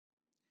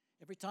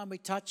Every time we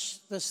touch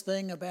this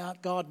thing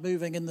about God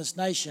moving in this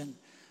nation,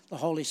 the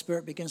Holy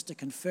Spirit begins to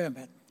confirm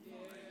it.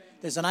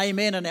 There's an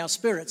amen in our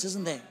spirits,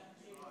 isn't there?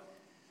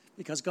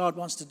 Because God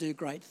wants to do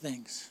great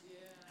things.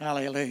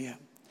 Hallelujah.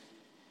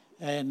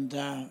 And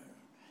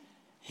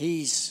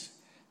He's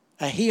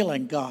a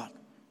healing God.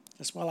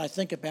 That's why I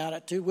think about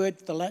it.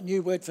 The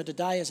new word for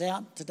today is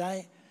out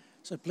today.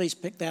 So please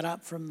pick that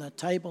up from the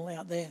table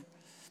out there.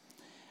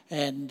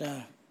 And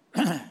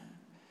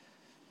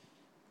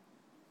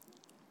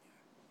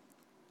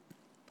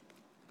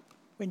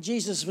when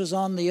Jesus was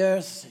on the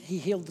earth, He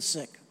healed the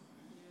sick.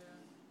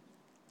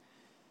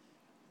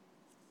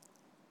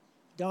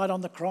 Died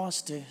on the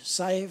cross to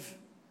save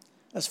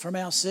us from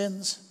our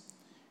sins.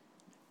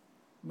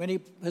 When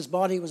His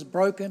body was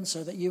broken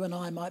so that you and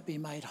I might be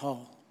made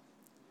whole.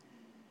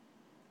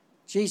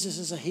 Jesus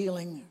is a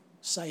healing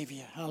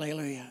Saviour.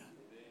 Hallelujah.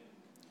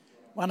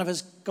 One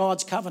of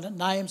God's covenant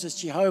names is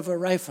Jehovah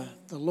Rapha.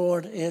 The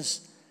Lord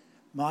is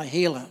my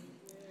healer.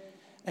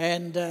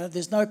 And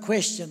there's no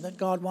question that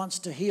God wants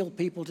to heal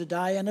people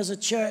today. And as a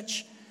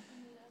church,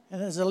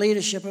 and as a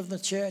leadership of the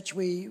church,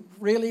 we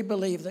really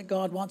believe that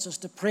God wants us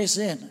to press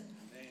in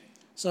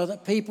so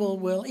that people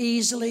will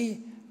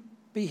easily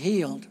be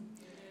healed.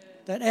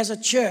 That as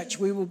a church,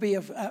 we will be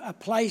a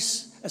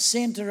place, a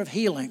centre of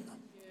healing.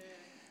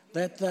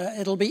 That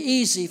it'll be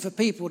easy for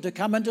people to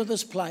come into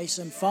this place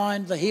and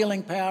find the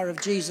healing power of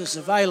Jesus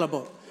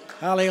available.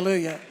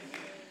 Hallelujah.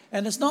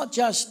 And it's not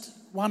just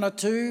one or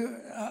two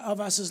of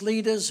us as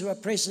leaders who are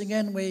pressing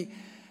in.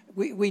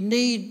 We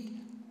need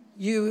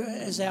you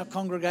as our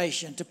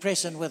congregation to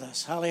press in with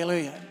us.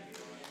 Hallelujah.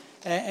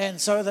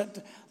 And so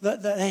that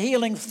the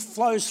healing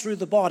flows through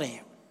the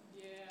body.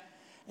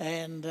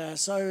 And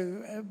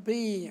so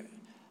be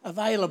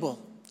available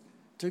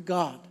to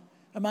God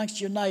amongst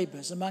your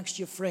neighbours, amongst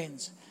your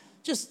friends.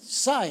 Just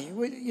say,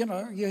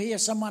 you hear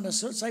someone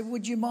say,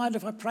 would you mind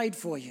if I prayed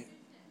for you?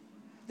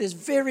 There's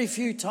very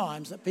few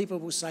times that people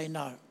will say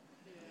no.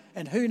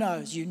 And who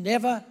knows, you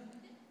never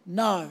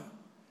know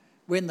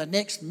when the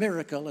next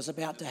miracle is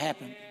about to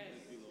happen.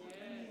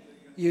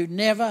 You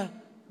never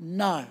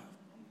know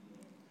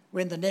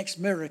when the next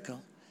miracle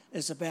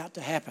is about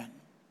to happen.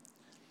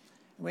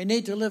 We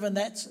need to live in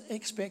that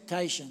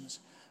expectations.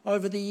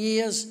 Over the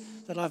years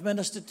that I've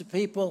ministered to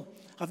people,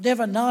 I've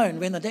never known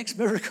when the next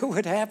miracle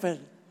would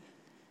happen.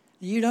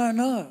 You don't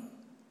know.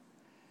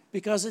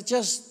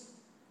 Because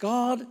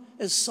God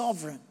is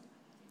sovereign.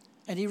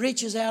 And He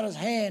reaches out His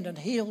hand and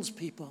heals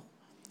people.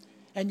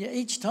 And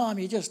each time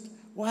you just,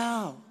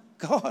 wow,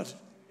 God,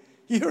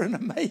 you're an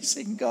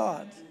amazing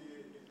God.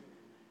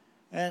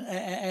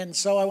 And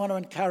so I want to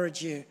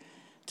encourage you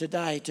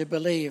today to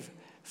believe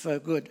for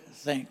good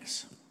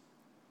things.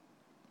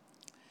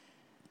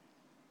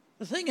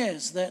 The thing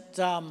is that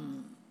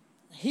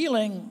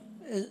healing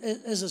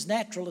is as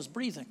natural as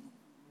breathing.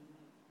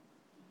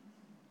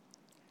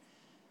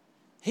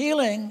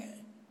 Healing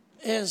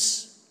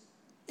is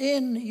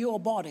in your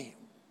body.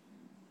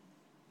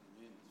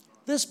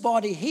 This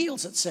body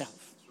heals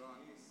itself.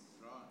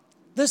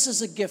 This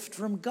is a gift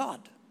from God.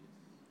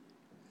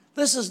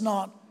 This is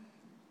not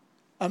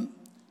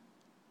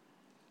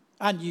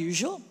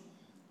unusual.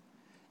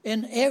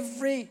 In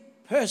every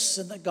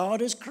person that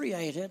God has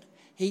created,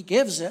 He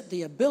gives it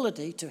the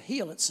ability to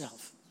heal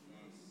itself.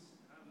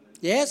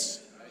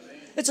 Yes?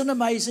 It's an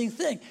amazing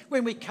thing.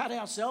 When we cut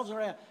ourselves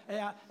or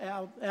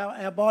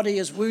our body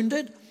is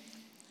wounded,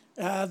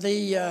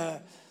 the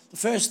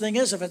first thing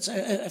is if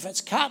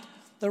it's cut,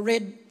 the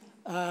red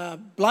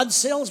blood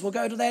cells will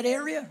go to that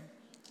area.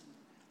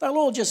 They'll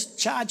all just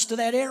charge to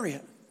that area,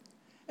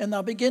 and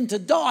they'll begin to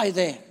die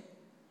there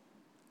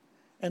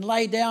and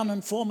lay down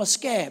and form a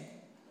scab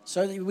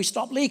so that we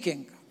stop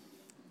leaking.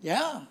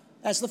 Yeah,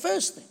 that's the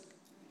first thing.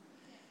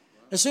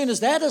 As soon as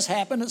that has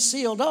happened, it's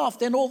sealed off,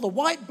 then all the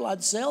white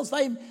blood cells,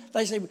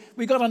 they say,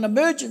 we've got an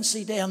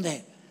emergency down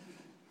there.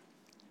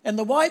 And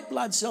the white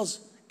blood cells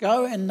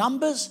go in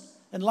numbers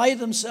and lay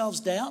themselves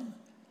down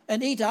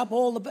and eat up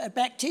all the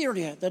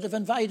bacteria that have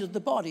invaded the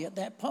body at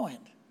that point.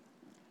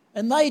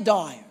 And they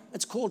die.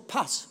 It's called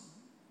pus.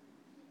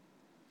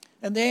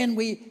 And then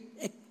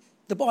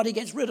the body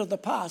gets rid of the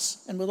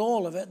pus, and with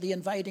all of it, the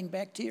invading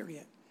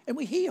bacteria. And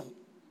we heal.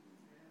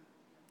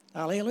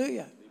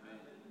 Hallelujah.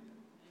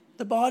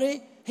 The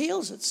body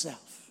heals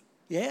itself,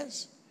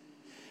 yes?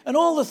 And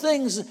all the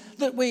things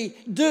that we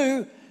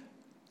do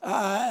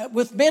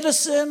with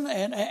medicine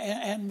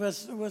and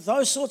with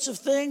those sorts of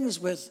things,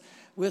 with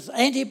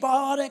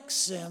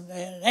antibiotics and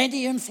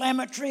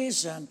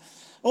anti-inflammatories and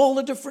all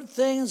the different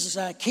things,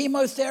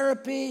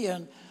 chemotherapy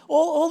and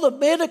all the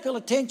medical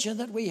attention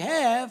that we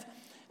have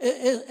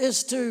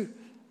is to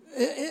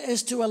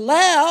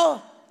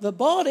allow the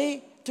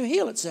body to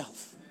heal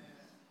itself.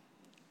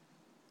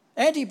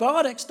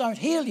 Antibiotics don't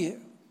heal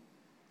you.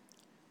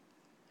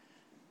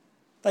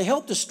 They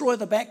help destroy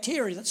the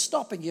bacteria that's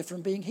stopping you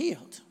from being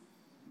healed.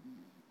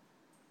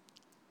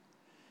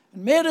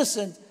 And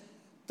medicine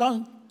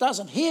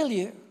doesn't heal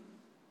you.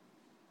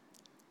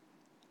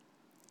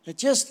 It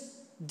just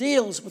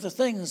deals with the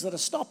things that are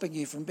stopping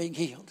you from being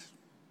healed.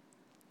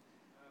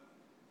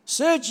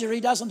 Surgery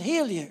doesn't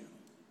heal you.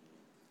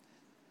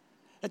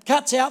 It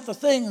cuts out the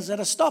things that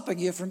are stopping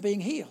you from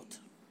being healed.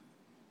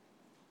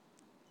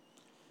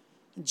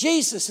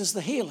 Jesus is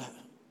the healer.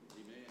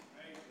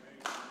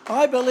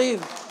 I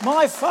believe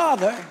my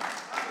Father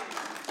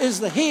is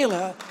the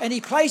healer, and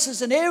He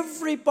places in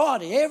every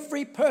body,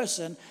 every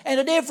person, and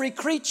in every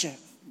creature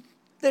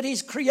that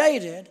He's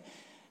created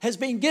has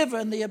been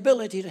given the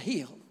ability to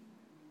heal.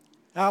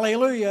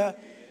 Hallelujah.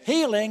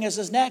 Healing is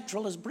as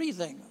natural as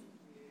breathing.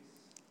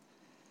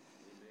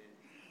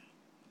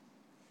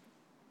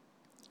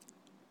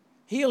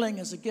 Healing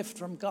is a gift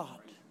from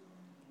God,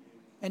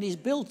 and He's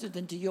built it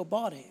into your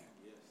body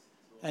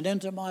and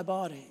into my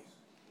body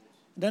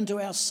and into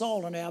our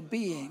soul and our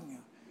being.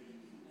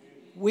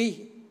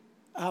 We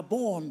are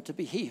born to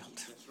be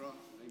healed.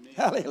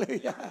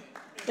 Hallelujah.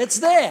 It's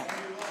there.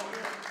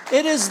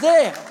 It is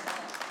there.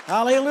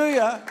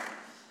 Hallelujah.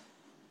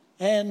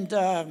 And,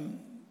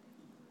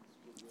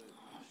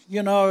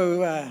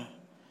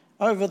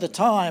 over the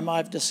time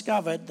I've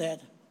discovered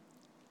that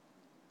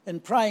in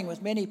praying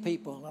with many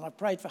people, and I've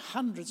prayed for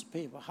hundreds of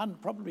people,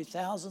 probably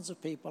thousands of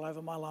people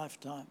over my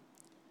lifetime,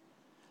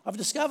 I've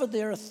discovered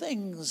there are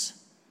things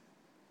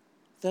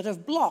that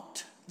have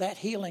blocked that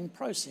healing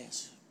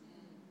process.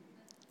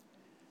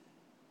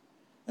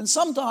 And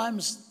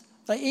sometimes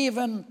they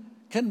even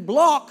can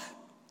block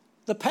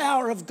the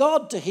power of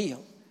God to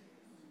heal.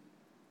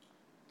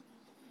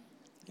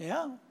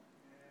 Yeah?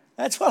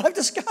 That's what I've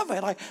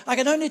discovered. I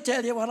can only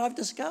tell you what I've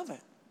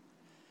discovered.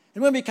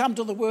 And when we come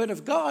to the Word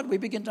of God, we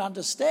begin to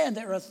understand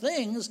there are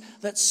things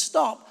that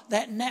stop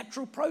that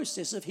natural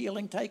process of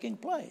healing taking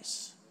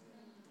place.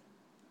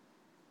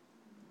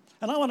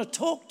 And I want to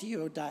talk to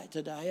you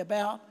today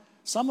about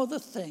some of the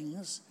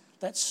things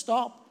that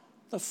stop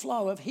the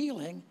flow of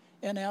healing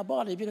in our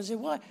body. Because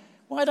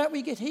why don't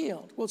we get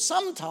healed? Well,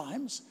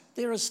 sometimes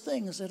there is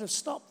things that have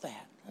stopped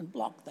that and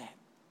blocked that.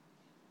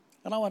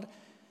 And I want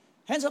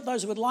hands up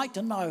those who would like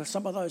to know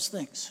some of those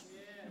things.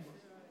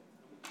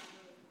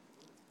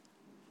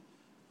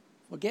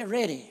 Well, get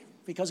ready,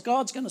 because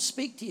God's going to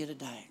speak to you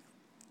today.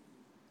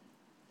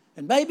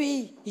 And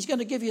maybe He's going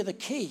to give you the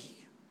key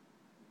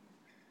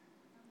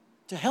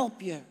to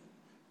help you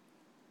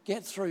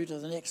get through to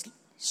the next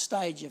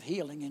stage of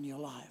healing in your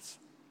life.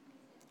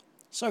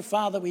 So,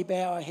 Father, we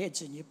bow our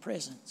heads in your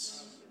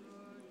presence.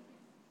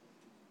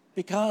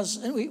 Because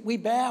we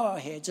bow our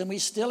heads and we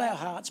still our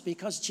hearts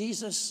because,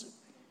 Jesus,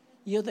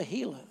 you're the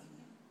healer.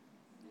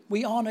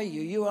 We honor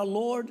you. You are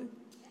Lord.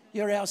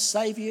 You're our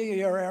Savior.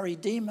 You're our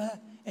Redeemer.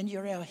 And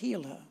you're our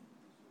healer.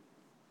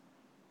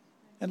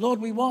 And Lord,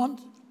 we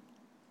want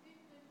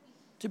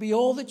to be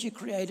all that you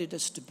created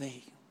us to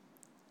be.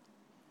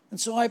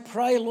 And so I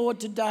pray, Lord,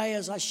 today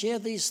as I share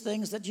these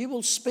things, that you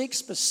will speak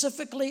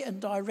specifically and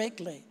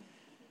directly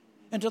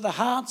into the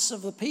hearts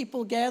of the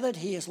people gathered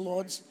here,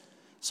 Lord,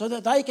 so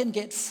that they can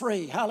get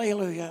free.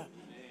 Hallelujah.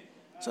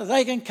 So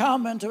they can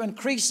come into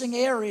increasing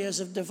areas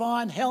of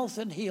divine health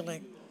and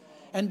healing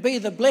and be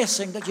the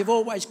blessing that you've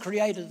always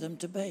created them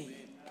to be.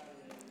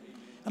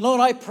 And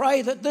Lord, I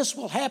pray that this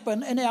will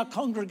happen in our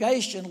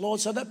congregation, Lord,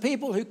 so that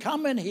people who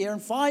come in here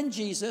and find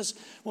Jesus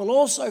will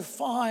also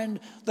find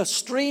the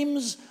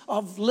streams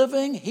of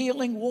living,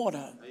 healing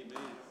water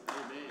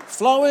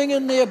flowing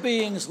in their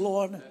beings,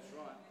 Lord.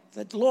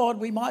 That, Lord,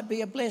 we might be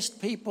a blessed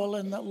people,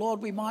 and that,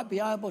 Lord, we might be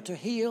able to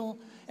heal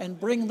and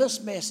bring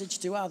this message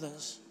to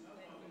others.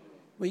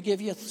 We give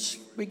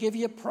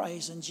you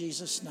praise in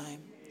Jesus'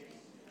 name.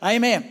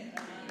 Amen.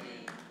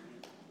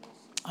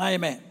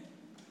 Amen.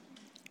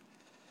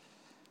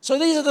 So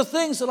these are the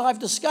things that I've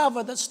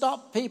discovered that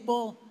stop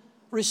people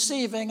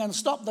receiving and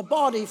stop the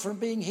body from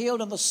being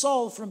healed and the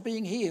soul from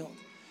being healed.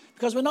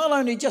 Because we're not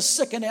only just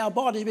sick in our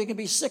body, we can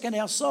be sick in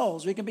our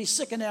souls. We can be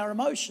sick in our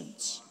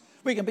emotions.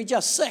 We can be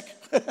just sick.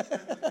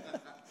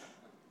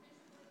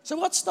 So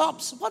what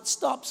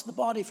stops the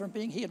body from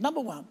being healed?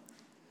 Number one,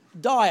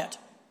 diet.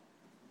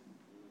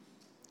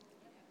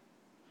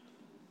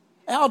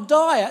 Our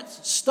diet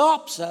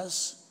stops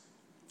us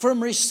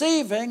from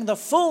receiving the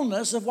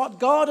fullness of what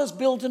God has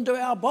built into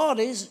our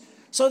bodies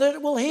so that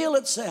it will heal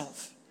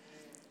itself.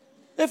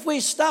 If we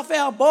stuff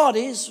our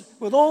bodies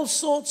with all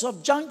sorts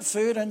of junk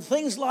food and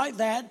things like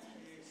that,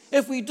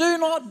 if we do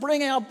not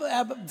bring our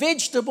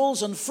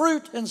vegetables and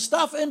fruit and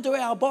stuff into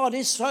our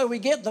bodies so we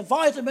get the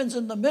vitamins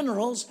and the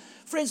minerals,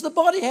 friends, the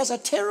body has a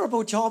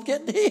terrible job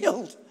getting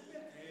healed.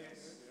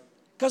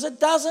 Because it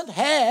doesn't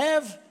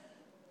have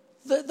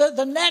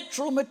the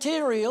natural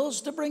materials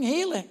to bring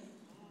healing.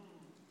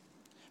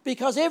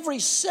 Because every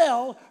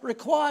cell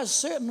requires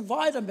certain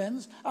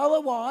vitamins,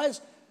 otherwise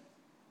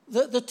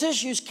the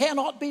tissues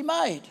cannot be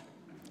made.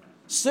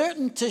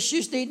 Certain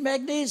tissues need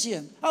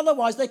magnesium,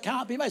 otherwise they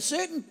can't be made.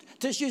 Certain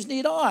tissues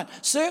need iron,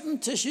 certain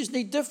tissues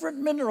need different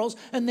minerals,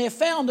 and they're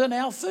found in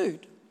our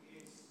food.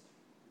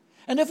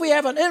 And if we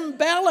have an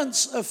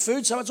imbalance of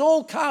food, so it's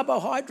all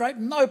carbohydrate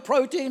and no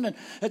protein, and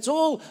it's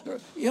all,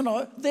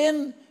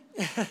 then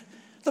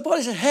the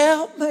body says,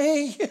 help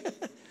me.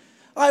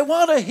 I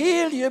want to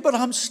heal you, but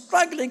I'm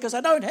struggling because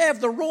I don't have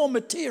the raw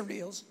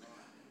materials.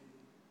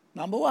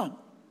 Number one.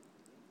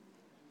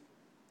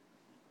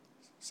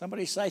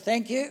 Somebody say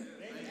thank you.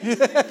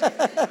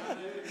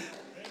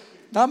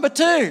 Number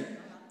 2,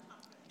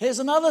 here's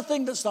another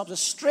thing that stops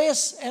us: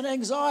 stress and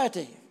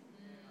anxiety.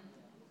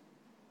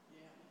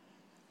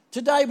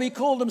 Today we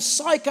call them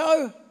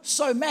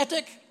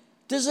psychosomatic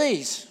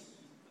disease.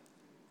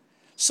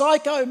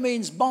 Psycho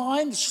means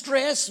mind,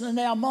 stress in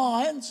our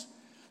minds.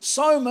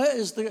 Soma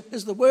is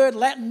the word,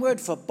 Latin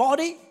word for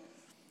body.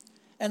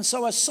 And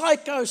so a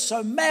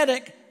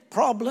psychosomatic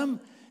problem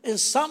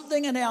is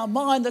something in our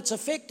mind that's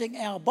affecting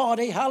our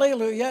body.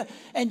 Hallelujah.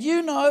 And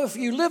you know, if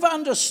you live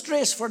under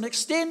stress for an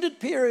extended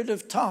period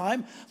of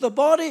time, the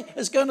body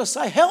is going to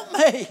say, help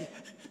me.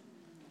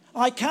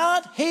 I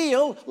can't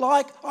heal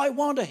like I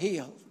want to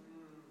heal.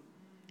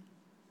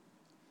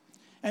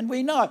 And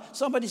we know,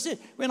 somebody said,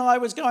 when I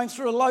was going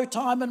through a low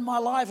time in my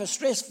life,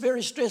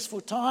 very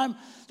stressful time,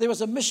 there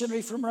was a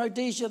missionary from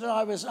Rhodesia that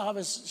I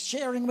was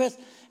sharing with,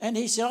 and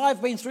he said, I've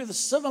been through the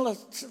similar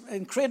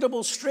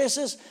incredible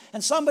stresses,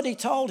 and somebody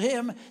told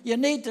him, you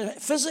need to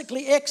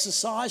physically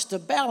exercise to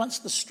balance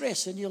the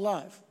stress in your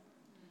life.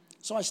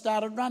 So I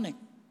started running.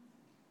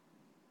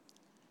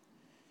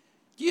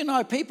 Do you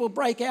know people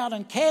break out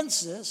in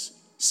cancers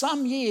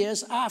some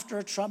years after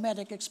a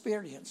traumatic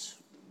experience?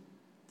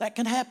 That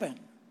can happen.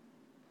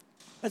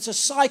 It's a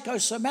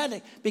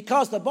psychosomatic,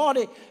 because the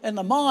body and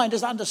the mind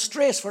is under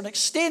stress for an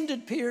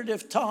extended period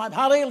of time,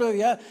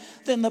 hallelujah,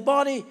 then the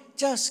body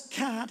just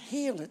can't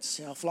heal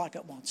itself like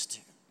it wants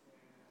to.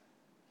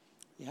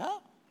 Yeah?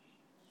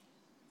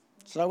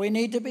 So we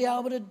need to be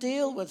able to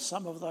deal with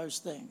some of those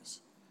things.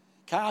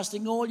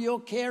 Casting all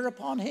your care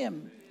upon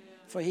him,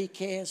 for he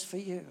cares for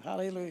you.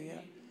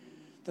 Hallelujah.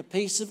 The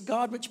peace of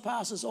God which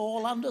passes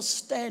all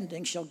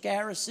understanding shall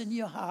garrison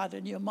your heart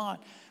and your mind.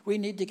 We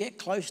need to get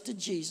close to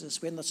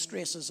Jesus when the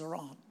stresses are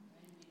on.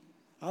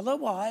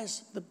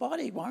 Otherwise, the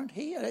body won't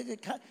heal.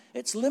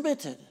 It's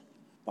limited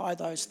by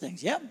those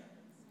things. Yep.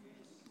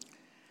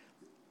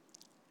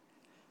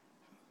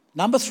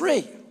 Number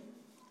 3,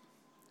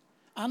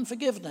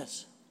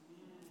 unforgiveness.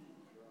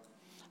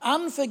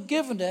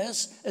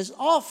 Unforgiveness is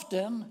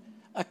often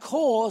a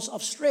cause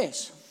of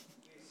stress.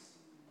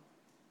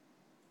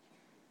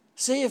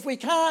 See, if we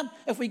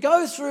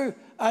go through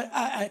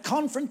a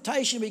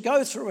confrontation, we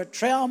go through a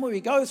trauma, we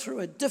go through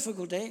a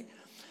difficulty,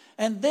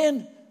 and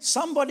then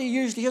somebody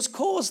usually has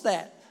caused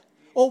that,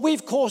 or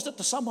we've caused it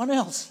to someone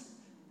else.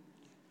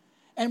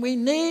 And we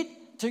need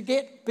to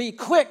be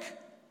quick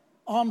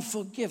on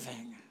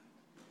forgiving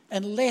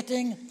and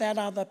letting that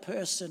other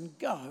person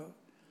go.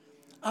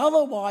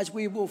 Otherwise,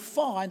 we will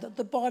find that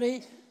the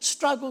body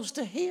struggles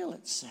to heal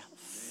itself.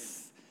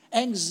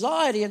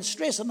 Anxiety and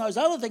stress and those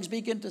other things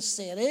begin to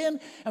set in,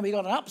 and we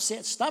got an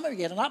upset stomach, we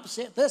get an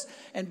upset this,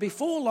 and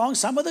before long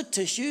some of the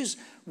tissues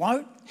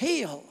won't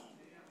heal.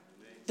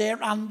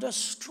 They're under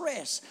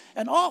stress.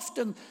 And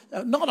often,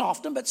 not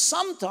often, but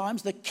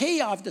sometimes the key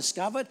I've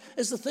discovered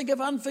is the thing of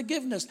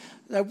unforgiveness.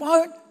 They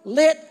won't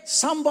let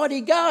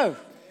somebody go.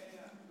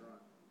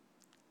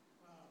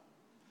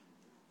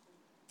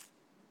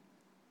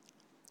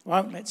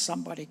 Won't let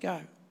somebody go.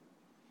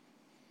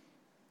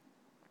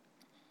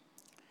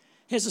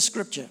 Here's a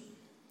scripture.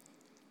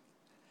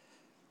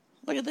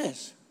 Look at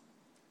this.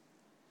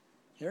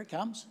 Here it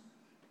comes.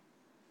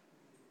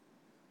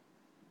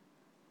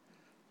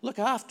 Look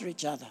after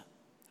each other,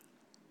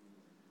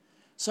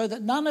 so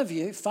that none of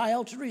you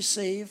fail to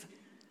receive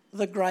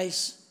the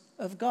grace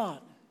of God.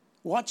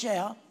 Watch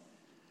out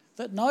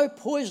that no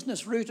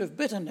poisonous root of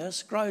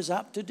bitterness grows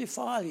up to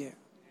defile you.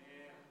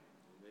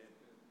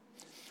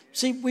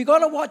 See, we've got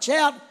to watch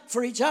out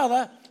for each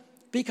other,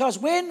 because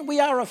when we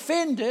are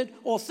offended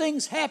or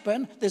things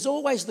happen, there's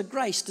always the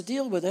grace to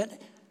deal with it.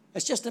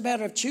 It's just a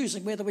matter of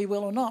choosing whether we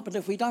will or not. But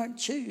if we don't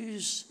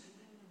choose,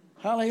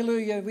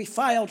 hallelujah, we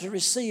fail to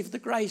receive the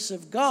grace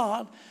of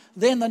God,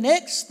 then the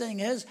next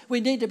thing is we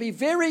need to be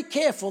very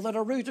careful that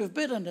a root of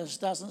bitterness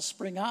doesn't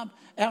spring up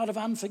out of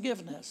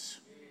unforgiveness.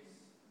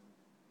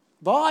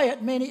 By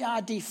it, many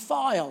are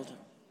defiled.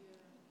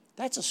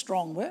 That's a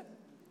strong word.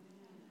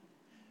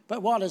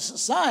 But what it's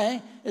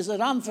saying is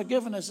that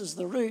unforgiveness is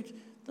the root.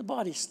 The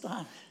body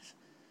starts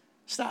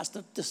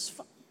to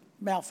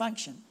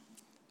malfunction.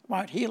 It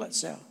won't heal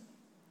itself.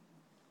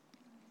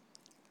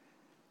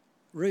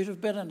 Root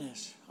of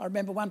bitterness. I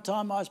remember one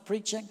time I was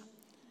preaching,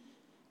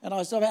 and I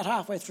was about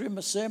halfway through my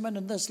sermon,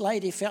 and this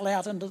lady fell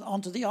out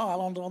onto the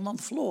aisle, on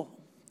the floor.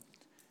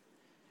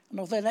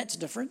 And I thought, that's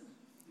different.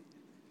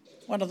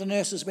 One of the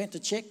nurses went to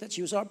check that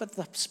she was all right, but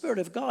the Spirit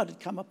of God had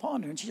come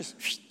upon her, and she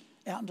just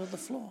out into the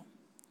floor.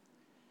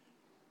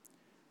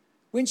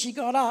 When she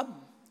got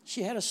up,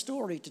 she had a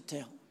story to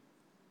tell.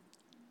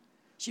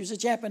 She was a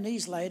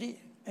Japanese lady,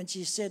 and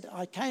she said,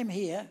 I came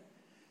here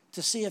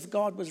to see if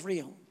God was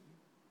real.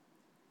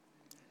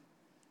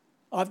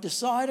 I've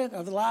decided,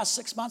 over the last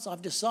 6 months,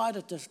 I've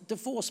decided to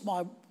divorce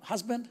my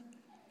husband.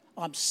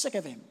 I'm sick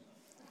of him.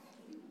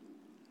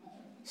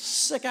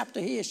 Sick up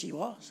to here she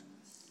was.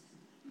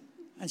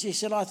 And she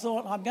said, I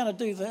thought, I'm going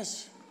to do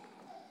this.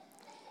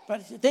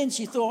 But then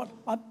she thought,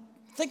 I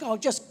think I'll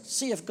just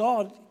see if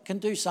God can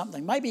do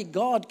something. Maybe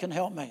God can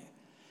help me.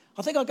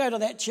 I think I'll go to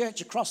that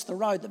church across the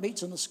road that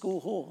meets in the school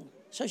hall.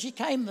 So she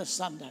came this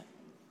Sunday.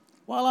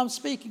 While I'm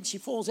speaking, she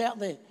falls out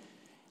there.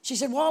 She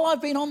said, while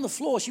I've been on the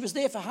floor, she was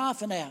there for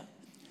half an hour.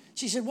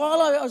 She said, while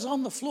I was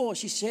on the floor,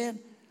 she said,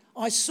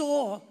 I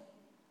saw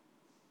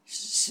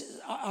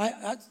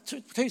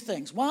two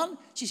things. One,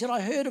 she said,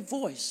 I heard a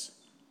voice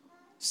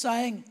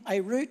saying, a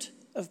root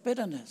of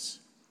bitterness.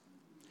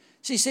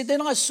 She said,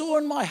 then I saw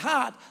in my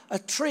heart a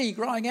tree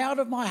growing out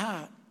of my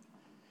heart.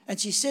 And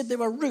she said there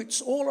were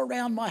roots all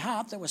around my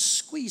heart that were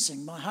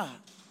squeezing my heart.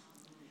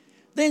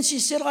 Then she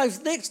said,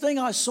 next thing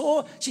I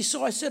saw, she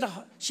said,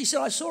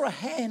 I saw a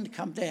hand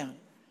come down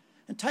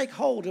and take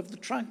hold of the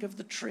trunk of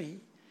the tree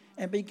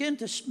and begin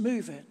to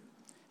move it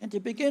and to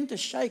begin to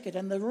shake it.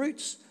 And the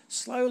roots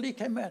slowly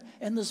came out.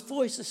 And this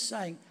voice is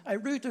saying, a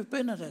root of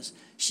bitterness.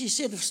 She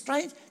said,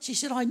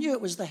 I knew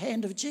it was the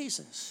hand of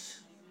Jesus.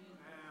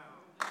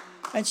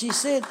 And she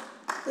said,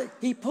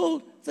 he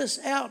pulled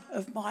this out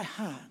of my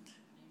heart.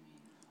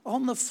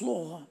 On the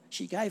floor,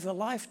 she gave her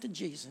life to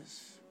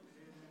Jesus.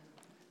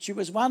 She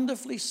was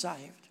wonderfully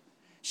saved.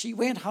 She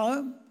went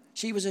home.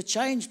 She was a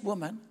changed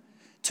woman.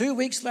 2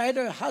 weeks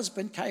later, her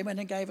husband came in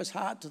and gave his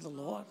heart to the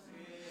Lord.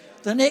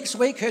 The next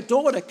week, her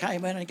daughter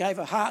came in and gave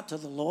her heart to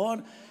the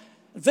Lord.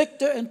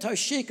 Victor and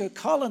Toshiko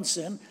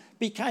Collinson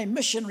became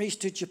missionaries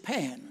to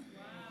Japan.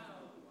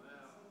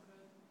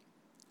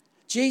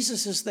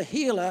 Jesus is the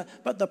healer,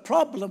 but the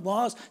problem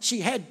was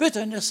she had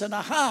bitterness in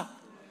her heart.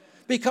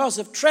 Because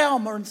of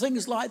trauma and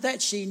things like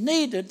that, she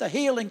needed the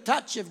healing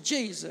touch of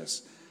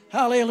Jesus.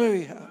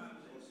 Hallelujah.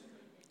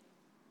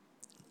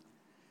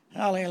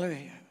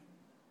 Hallelujah.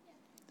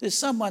 There's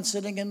someone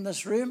sitting in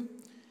this room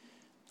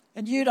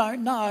and you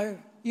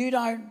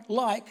don't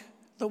like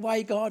the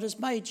way God has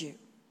made you.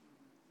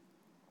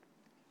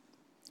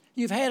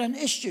 You've had an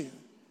issue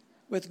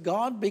with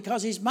God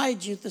because he's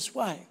made you this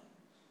way.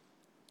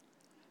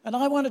 And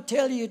I want to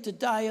tell you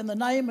today, in the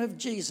name of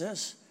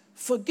Jesus,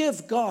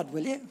 forgive God,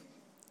 will you?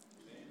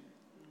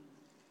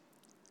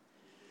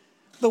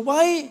 The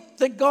way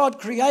that God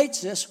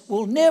creates us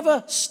will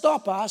never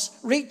stop us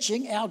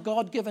reaching our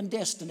God-given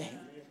destiny.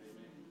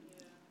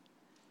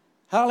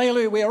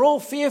 Hallelujah. We are all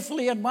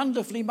fearfully and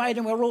wonderfully made,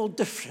 and we're all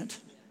different.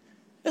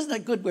 Isn't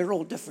it good we're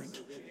all different?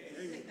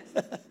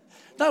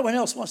 No one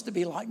else wants to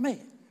be like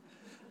me.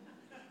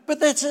 But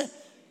that's it.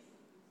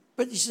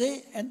 But you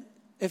see, and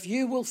if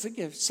you will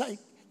forgive, say,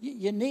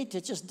 you need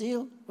to just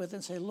deal with it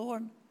and say,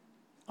 Lord,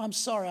 I'm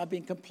sorry, I've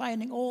been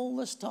complaining all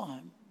this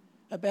time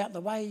about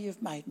the way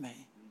you've made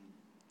me.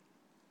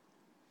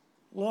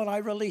 Lord, I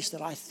release it.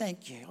 I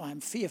thank you.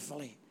 I'm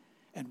fearfully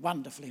and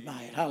wonderfully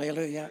made.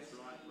 Hallelujah.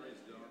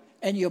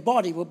 And your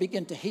body will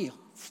begin to heal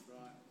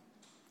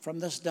from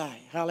this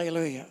day.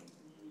 Hallelujah.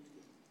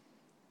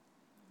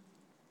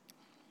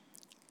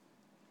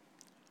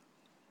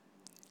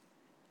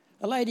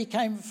 A lady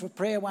came for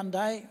prayer one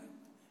day,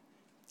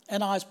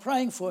 and I was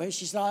praying for her.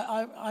 She said,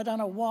 I don't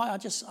know why.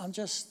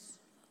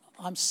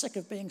 I'm sick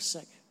of being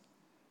sick.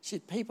 She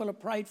said, people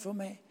have prayed for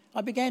me. I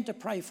began to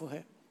pray for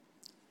her.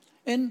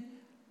 In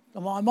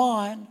my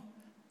mind,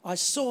 I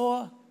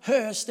saw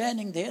her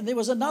standing there, and there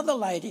was another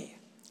lady.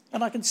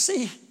 And I can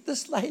see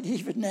this lady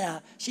even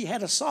now. She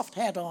had a soft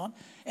hat on,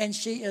 and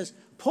she is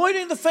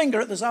pointing the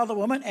finger at this other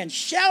woman and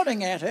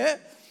shouting at her.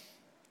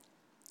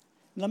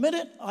 And the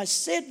minute I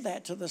said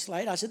that to this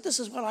lady, I said, this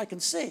is what I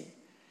can see.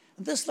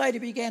 And this lady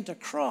began to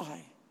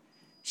cry.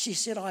 She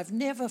said, I've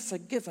never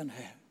forgiven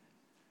her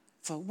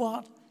for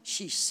what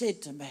she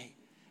said to me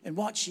and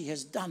what she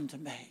has done to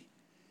me.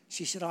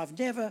 She said, I've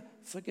never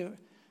forgiven.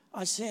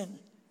 I said,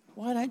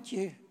 why don't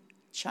you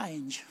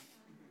change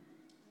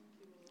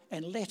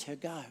and let her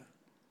go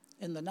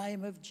in the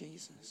name of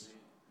Jesus?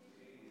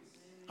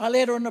 I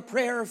led her in a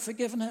prayer of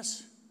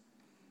forgiveness.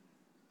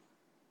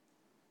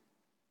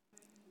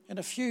 In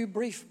a few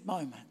brief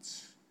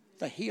moments,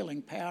 the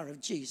healing power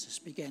of Jesus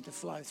began to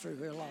flow through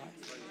her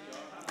life.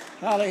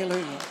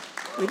 Hallelujah.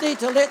 We need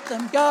to let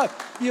them go.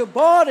 Your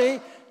body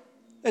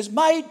is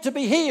made to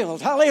be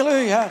healed.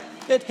 Hallelujah.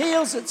 It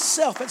heals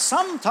itself. But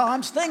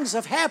sometimes things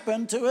have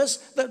happened to us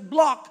that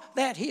block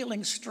that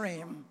healing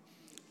stream.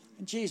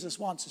 And Jesus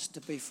wants us to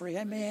be free.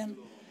 Amen.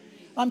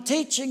 I'm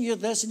teaching you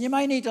this, and you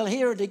may need to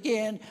hear it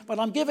again, but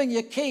I'm giving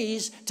you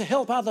keys to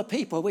help other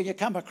people when you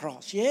come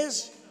across.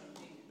 Yes?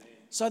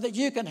 So that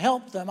you can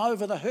help them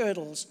over the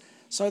hurdles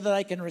so that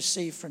they can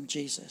receive from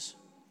Jesus.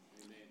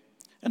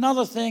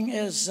 Another thing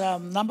is,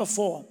 number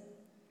 4,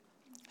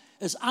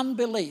 is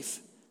unbelief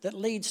that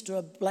leads to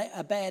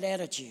a bad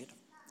attitude.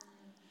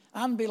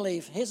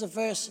 Unbelief. Here's a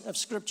verse of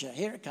Scripture.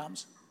 Here it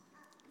comes.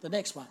 The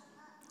next one.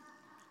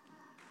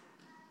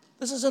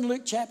 This is in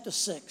Luke chapter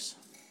 6.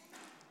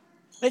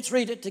 Let's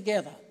read it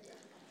together.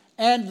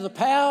 And the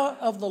power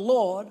of the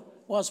Lord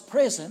was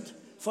present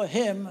for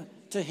him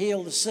to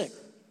heal the sick.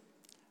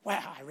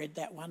 Wow, I read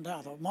that one day.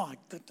 I thought, my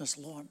goodness,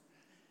 Lord.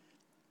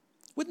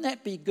 Wouldn't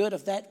that be good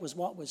if that was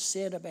what was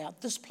said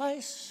about this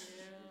place?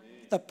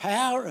 Yeah. The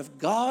power of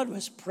God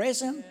was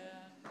present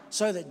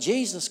so that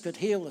Jesus could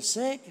heal the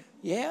sick.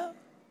 Yeah?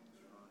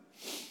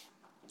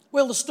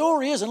 Well, the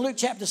story is in Luke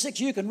chapter 6.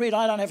 You can read.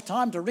 I don't have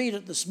time to read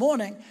it this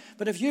morning.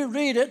 But if you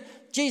read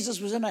it, Jesus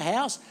was in a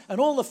house and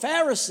all the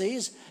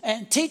Pharisees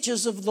and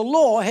teachers of the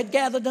law had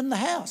gathered in the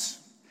house.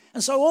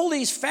 And so all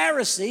these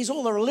Pharisees,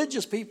 all the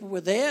religious people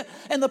were there,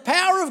 and the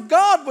power of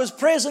God was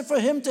present for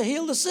him to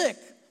heal the sick.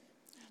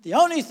 The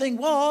only thing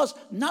was,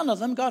 none of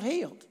them got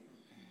healed.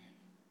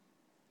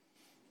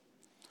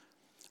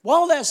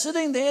 While they're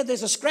sitting there,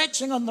 there's a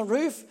scratching on the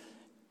roof,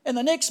 and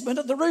the next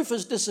minute the roof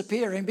is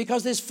disappearing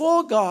because there's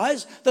 4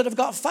 guys that have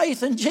got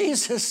faith in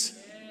Jesus.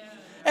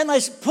 And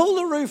they pull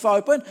the roof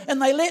open and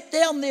they let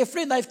down their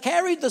friend. They've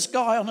carried this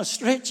guy on a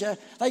stretcher.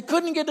 They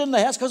couldn't get in the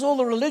house because all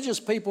the religious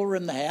people were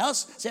in the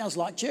house. Sounds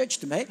like church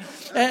to me.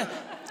 And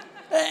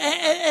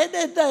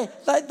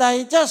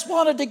they just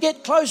wanted to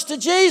get close to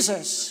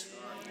Jesus.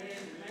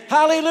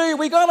 Hallelujah.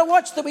 We've got to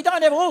watch that we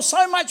don't have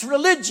so much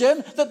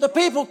religion that the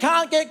people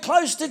can't get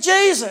close to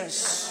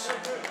Jesus.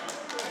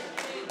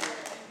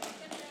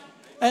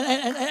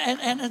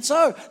 And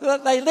so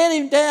they let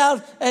him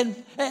down,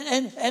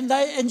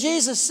 and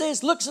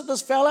Jesus looks at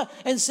this fella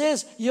and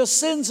says, "Your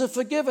sins are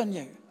forgiven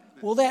you."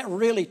 Well, that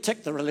really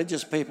ticked the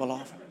religious people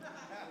off.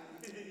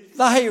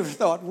 They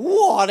thought,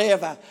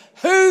 whatever.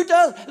 Who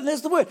does? And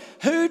there's the word.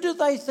 Who do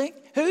they think?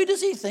 Who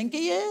does he think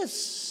he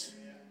is?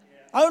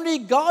 Only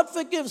God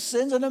forgives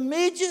sins, and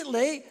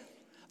immediately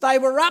they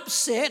were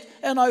upset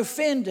and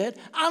offended.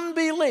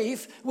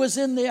 Unbelief was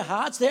in their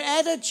hearts. Their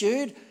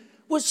attitude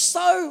was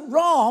so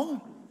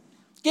wrong.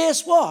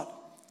 Guess what?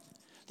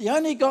 The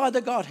only guy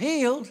that got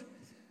healed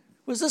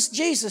was this.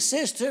 Jesus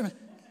says to him,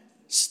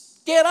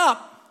 "Get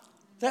up."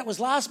 That was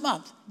last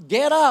month.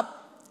 Get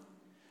up.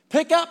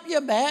 Pick up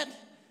your mat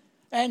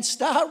and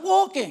start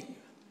walking.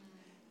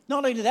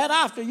 Not only that,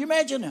 after, you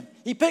imagine him.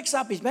 He picks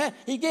up his mat,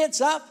 he gets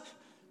up,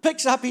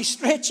 picks up his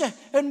stretcher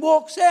and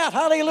walks out.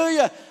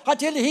 Hallelujah. I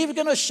tell you, he was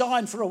going to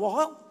shine for a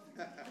while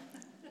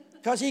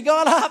because he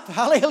got up.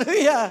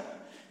 Hallelujah.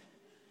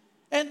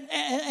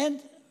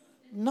 And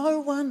no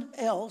one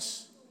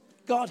else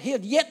got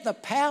healed. Yet the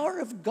power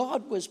of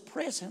God was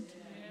present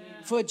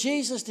for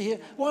Jesus to heal.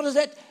 What is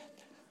that?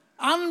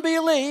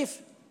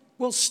 Unbelief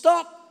will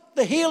stop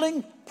the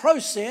healing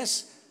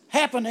process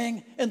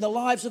happening in the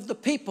lives of the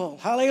people.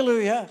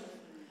 Hallelujah.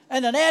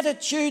 And an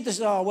attitude that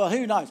says, "Oh, well,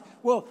 who knows?"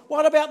 Well,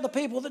 what about the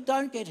people that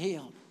don't get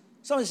healed?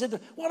 Somebody said,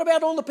 "What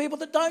about all the people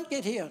that don't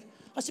get healed?"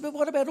 I said, "But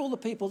what about all the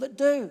people that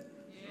do?"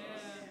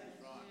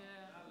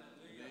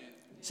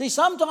 See,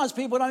 sometimes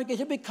people don't get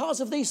it because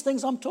of these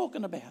things I'm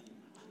talking about.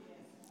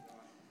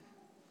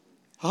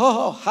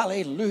 Oh,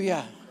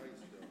 hallelujah.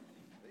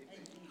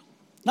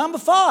 Number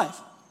 5.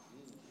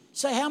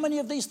 Say, how many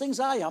of these things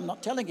are you? I'm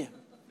not telling you.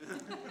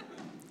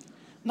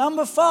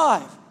 Number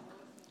 5.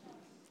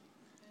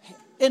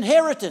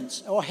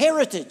 Inheritance or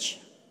heritage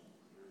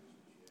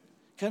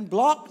can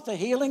block the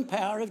healing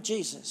power of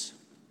Jesus.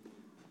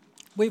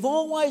 We've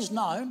always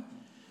known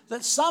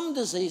that some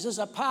diseases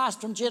are passed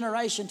from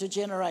generation to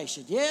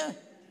generation. Yeah?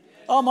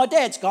 Oh, my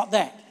dad's got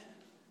that.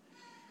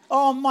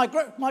 Oh, my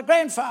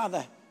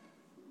grandfather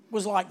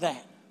was like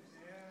that.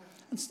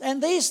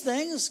 And these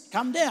things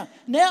come down.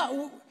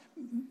 Now,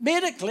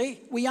 medically,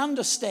 we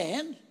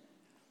understand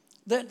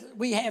that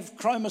we have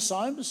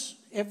chromosomes.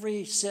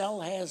 Every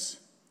cell has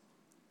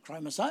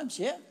chromosomes,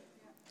 yeah?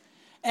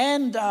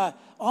 And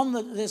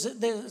there's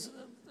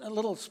a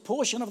little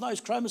portion of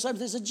those chromosomes,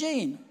 there's a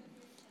gene.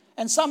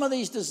 And some of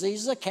these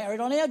diseases are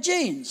carried on our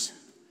genes.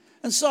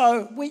 And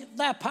so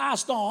they're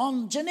passed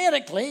on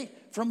genetically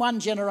from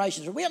one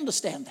generation. So we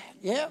understand that,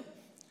 yeah?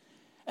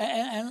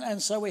 And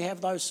so we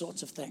have those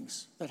sorts of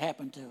things that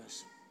happen to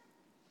us.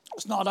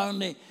 It's not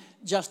only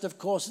just, of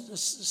course,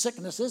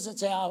 sicknesses,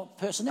 it's our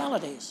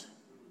personalities.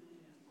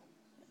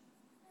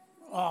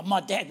 Oh,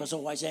 my dad was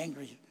always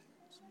angry.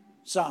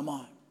 So am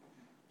I.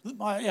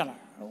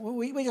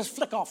 We just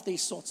flick off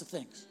these sorts of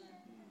things.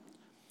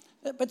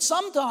 But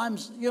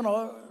sometimes,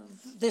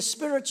 there's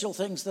spiritual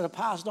things that are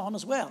passed on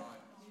as well.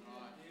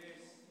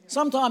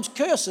 Sometimes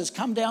curses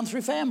come down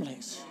through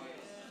families.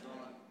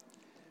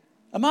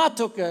 A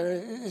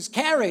matuka is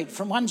carried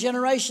from one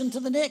generation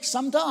to the next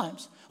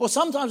sometimes. Or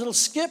sometimes it'll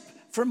skip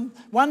from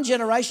one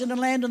generation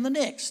and land in the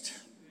next.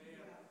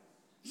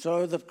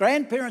 So the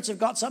grandparents have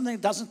got something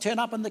that doesn't turn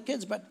up in the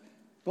kids, but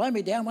blow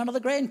me down, one of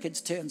the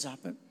grandkids turns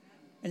up and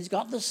he's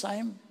got the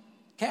same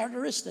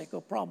characteristic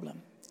or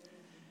problem.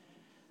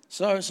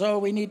 So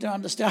we need to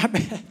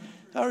understand.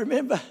 I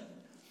remember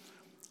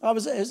I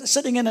was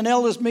sitting in an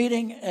elders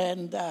meeting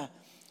and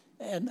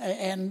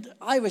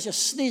I was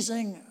just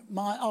sneezing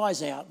my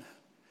eyes out.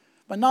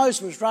 My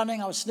nose was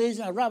running, I was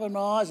sneezing, I was rubbing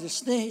my eyes, just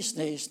sneeze.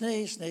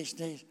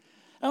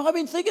 And I've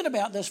been thinking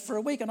about this for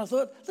a week and I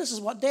thought, this is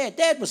what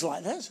Dad was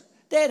like this.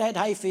 Dad had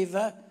hay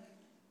fever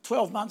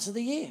 12 months of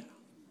the year.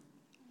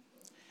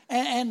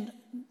 And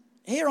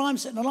here I'm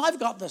sitting and I've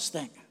got this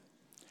thing.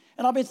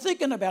 And I've been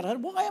thinking about it.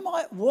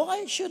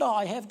 Why should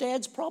I have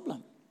Dad's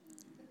problem?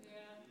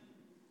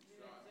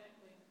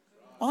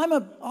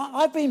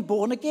 I've been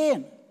born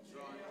again.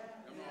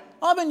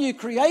 I'm a new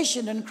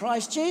creation in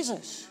Christ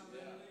Jesus.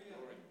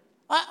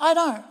 I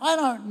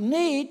don't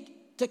need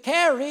to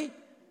carry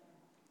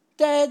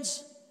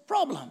Dad's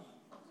problem.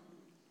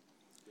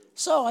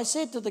 So I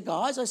said to the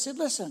guys, I said,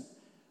 listen,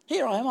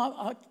 here I am.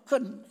 I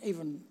couldn't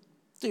even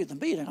do the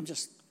meeting. I'm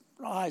just,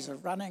 eyes are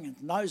running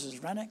and nose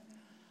is running.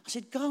 I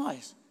said,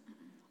 guys,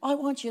 I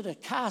want you to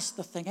cast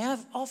the thing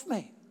off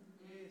me.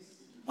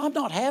 I'm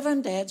not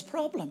having Dad's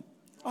problem.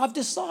 I've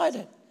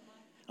decided.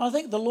 And I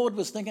think the Lord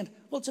was thinking,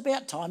 well, it's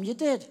about time you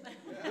did.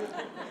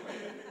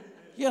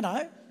 You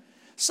know.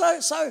 So I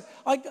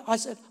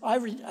said,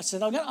 I'm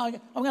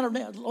going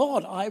to,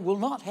 Lord, I will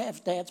not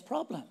have Dad's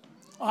problem.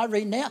 I'm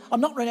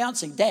not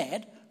renouncing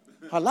Dad.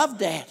 I love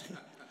Dad.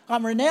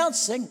 I'm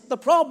renouncing the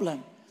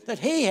problem that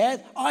he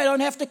had. I don't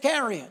have to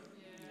carry it.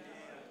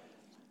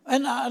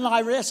 And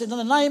I said, in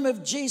the name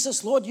of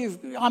Jesus, Lord,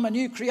 I'm a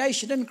new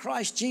creation in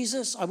Christ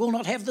Jesus. I will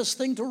not have this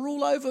thing to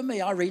rule over me.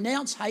 I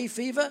renounce hay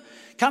fever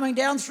coming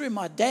down through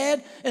my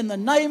dad. In the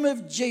name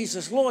of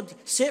Jesus, Lord,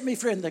 set me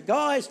free. And the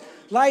guys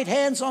laid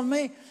hands on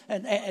me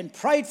and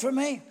prayed for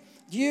me.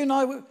 Do you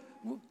know,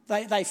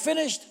 they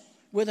finished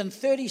within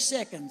 30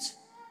 seconds.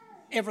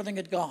 Everything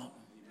had gone.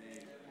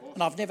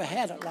 And I've never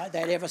had it like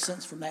that ever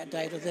since, from that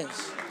day to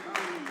this.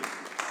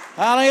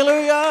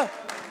 Hallelujah.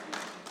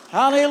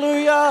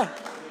 Hallelujah.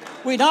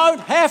 We don't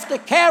have to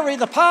carry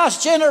the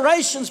past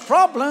generation's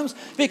problems,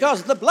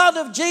 because the blood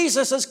of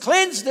Jesus has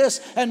cleansed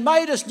us and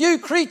made us new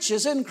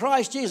creatures in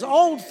Christ Jesus.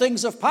 Old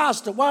things have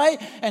passed away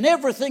and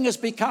everything has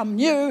become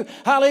new.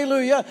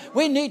 Hallelujah.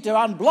 We need to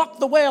unblock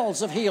the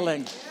wells of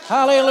healing.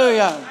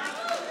 Hallelujah.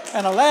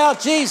 And allow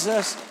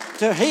Jesus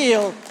to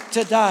heal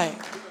today.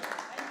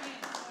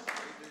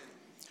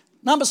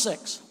 Number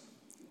 6.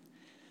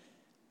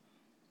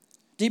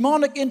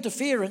 Demonic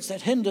interference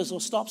that hinders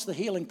or stops the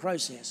healing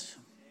process.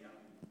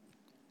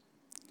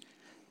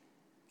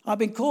 I've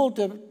been called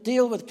to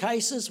deal with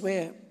cases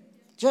where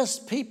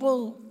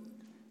people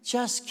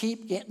just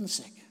keep getting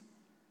sick.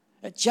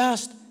 It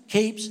just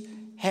keeps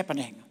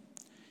happening.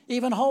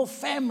 Even whole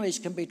families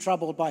can be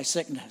troubled by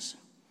sickness.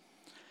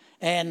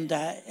 And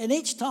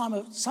each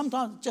time,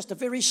 sometimes just a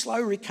very slow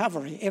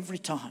recovery every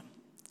time.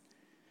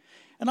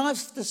 And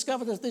I've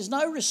discovered that there's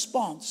no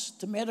response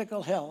to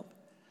medical help.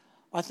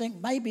 I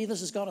think maybe this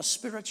has got a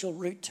spiritual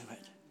root to it.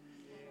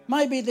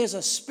 Maybe there's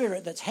a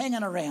spirit that's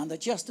hanging around that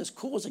just is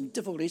causing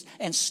difficulties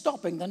and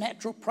stopping the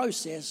natural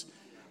process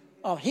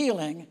of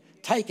healing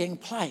taking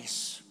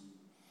place.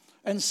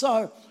 And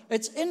so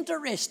it's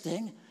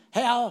interesting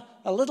how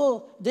a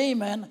little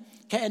demon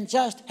can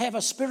just have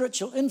a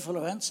spiritual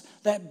influence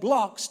that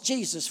blocks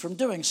Jesus from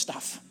doing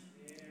stuff.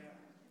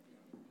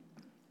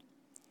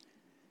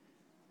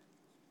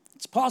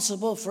 It's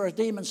possible for a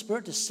demon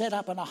spirit to set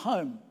up in a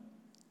home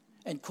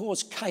and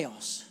cause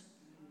chaos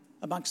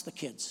amongst the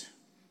kids.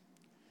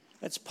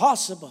 It's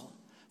possible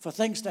for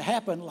things to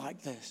happen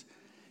like this.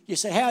 You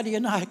say, how do you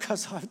know?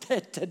 Because I've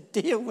had to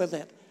deal with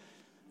it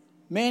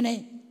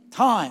many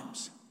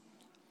times.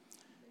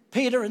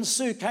 Peter and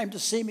Sue came to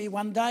see me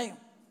one day,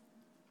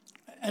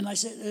 and they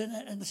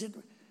said,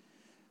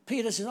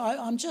 Peter said,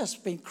 I'm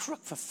just been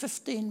crook for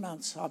 15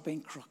 months. I've been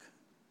crook.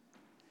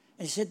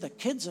 And he said, the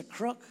kids are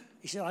crook.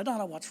 He said, I don't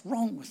know what's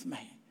wrong with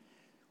me.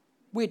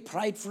 We'd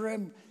prayed for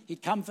him.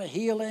 He'd come for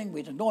healing.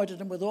 We'd anointed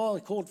him with oil.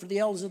 He called for the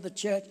elders of the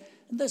church.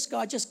 And this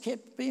guy just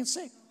kept being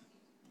sick.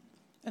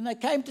 And they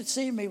came to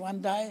see me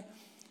one day.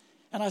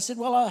 And I said,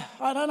 well,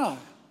 I don't know.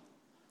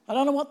 I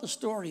don't know what the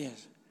story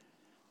is.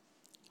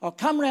 I'll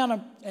come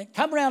round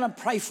and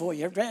pray for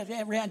you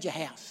around your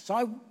house. So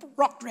I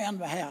rocked around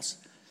my house,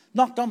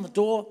 knocked on the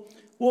door,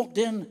 walked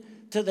in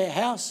to their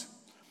house,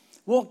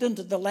 walked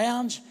into the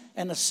lounge.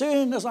 And as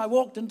soon as I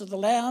walked into the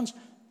lounge,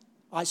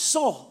 I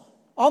saw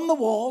on the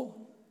wall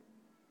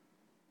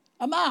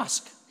a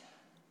mask.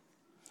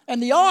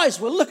 And the eyes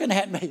were looking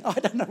at me. I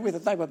don't know whether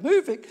they were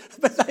moving,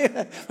 but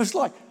it was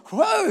like,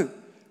 whoa.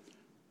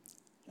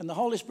 And the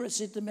Holy Spirit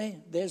said to me,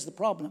 there's the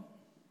problem.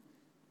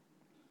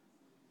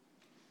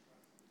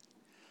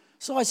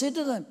 So I said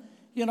to them,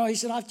 he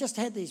said, I've just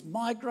had these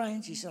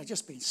migraines. He said, I've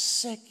just been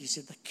sick. He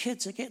said, the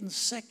kids are getting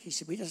sick. He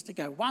said, we just have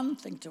to go one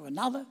thing to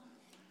another.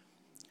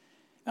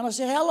 And I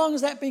said, how long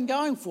has that been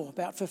going for?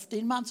 About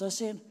 15 months. I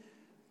said,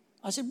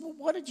 well,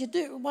 what did you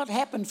do? What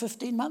happened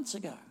 15 months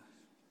ago?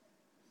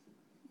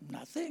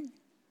 Nothing.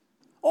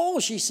 Oh,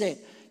 she said,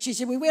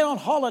 we went on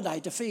holiday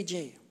to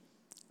Fiji.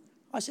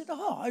 I said,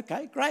 oh,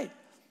 okay, great.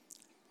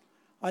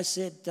 I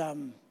said,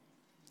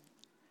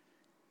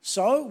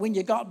 so when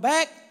you got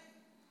back?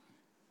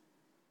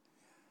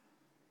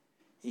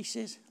 He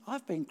says,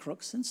 I've been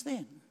crook since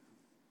then.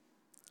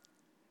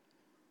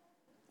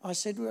 I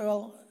said,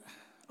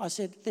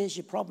 there's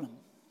your problem.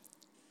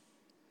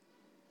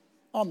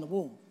 On the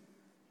wall.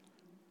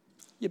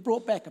 You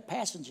brought back a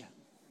passenger.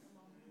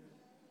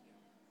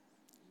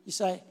 You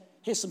say,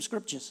 here's some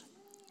scriptures.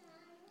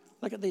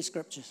 Look at these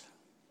scriptures.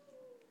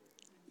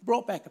 You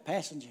brought back a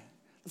passenger.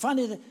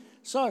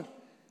 So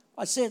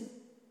I said,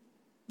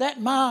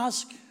 that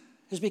mask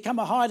has become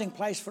a hiding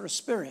place for a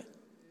spirit.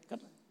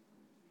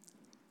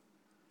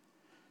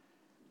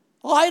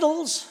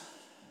 Idols,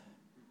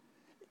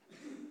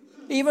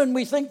 even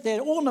we think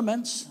they're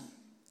ornaments,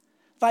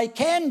 they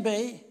can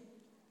be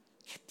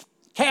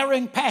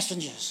carrying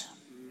passengers.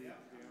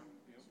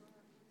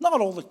 Not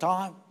all the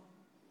time,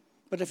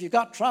 but if you've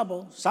got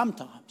trouble,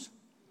 sometimes.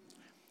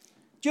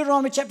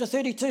 Deuteronomy chapter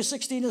 32,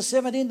 16 to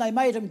 17, they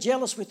made him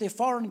jealous with their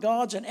foreign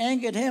gods and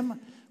angered him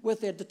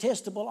with their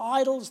detestable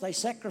idols they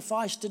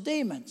sacrificed to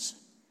demons.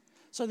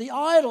 So the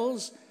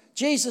idols,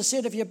 Jesus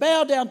said, if you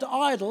bow down to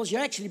idols,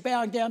 you're actually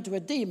bowing down to a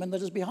demon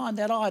that is behind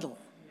that idol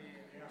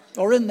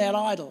or in that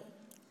idol.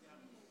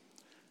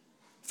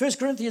 1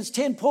 Corinthians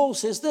 10, Paul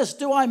says this,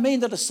 do I mean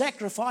that a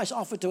sacrifice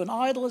offered to an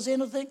idol is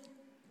anything?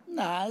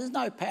 No, there's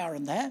no power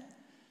in that.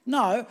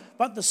 No,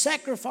 but the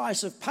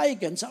sacrifice of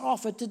pagans are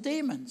offered to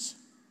demons,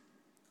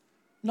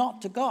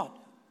 not to God.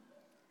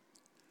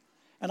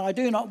 And I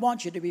do not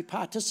want you to be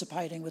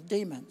participating with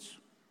demons.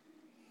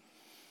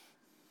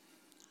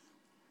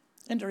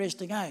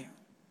 Interesting, eh?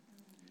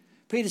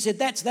 Peter said,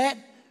 that's that.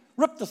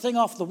 Ripped the thing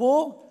off the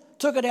wall,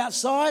 took it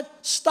outside,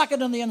 stuck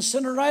it in the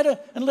incinerator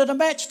and lit a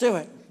match to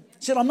it.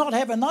 He said, I'm not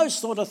having those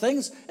sort of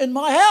things in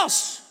my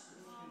house.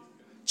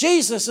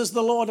 Jesus is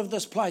the Lord of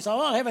this place.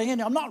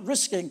 I'm not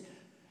risking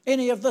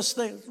any of this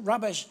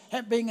rubbish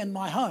being in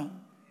my home.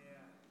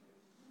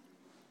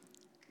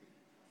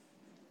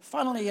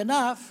 Funnily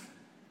enough,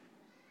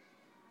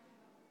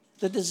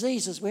 the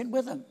diseases went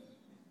with him.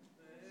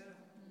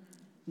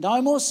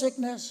 No more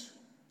sickness.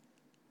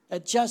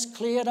 It just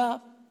cleared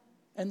up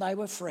and they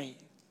were free.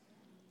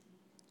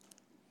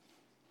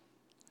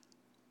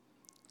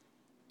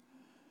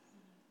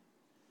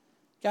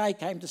 Guy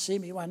came to see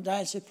me one day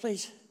and said,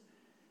 please,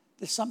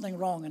 there's something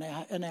wrong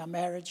in our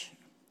marriage,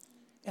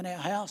 in our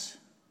house.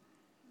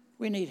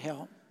 We need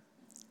help.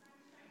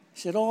 He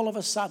said, all of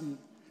a sudden,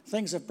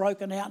 things have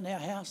broken out in our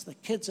house. The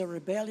kids are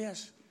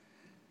rebellious.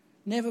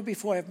 Never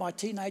before have my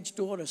teenage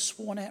daughters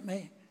sworn at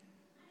me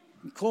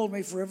and called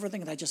me for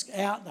everything. They're just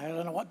out. They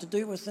don't know what to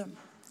do with them.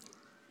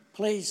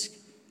 Please,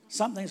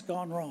 something's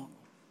gone wrong.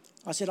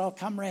 I said, I'll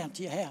come round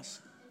to your house.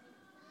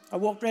 I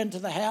walked round to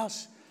the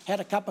house, had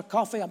a cup of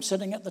coffee. I'm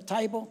sitting at the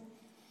table.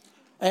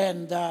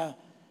 And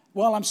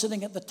while I'm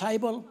sitting at the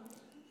table,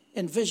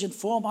 in vision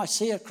form, I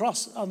see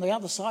across on the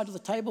other side of the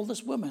table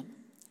this woman.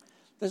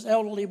 This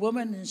elderly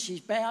woman, and she's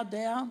bowed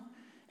down,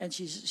 and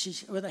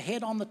she's with her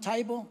head on the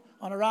table,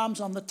 on her arms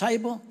on the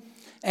table,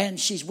 and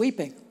she's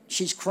weeping.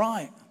 She's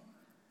crying.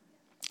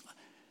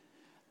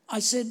 I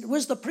said,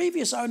 was the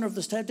previous owner of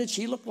this table, did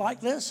she look like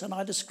this? And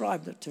I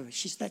described it to her.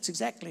 That's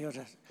exactly what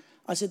it is.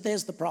 I said,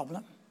 there's the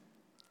problem.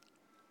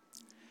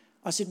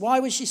 I said,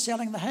 why was she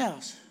selling the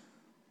house?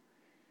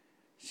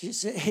 She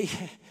said,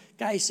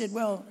 Gay said,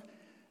 well,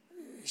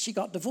 she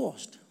got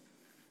divorced.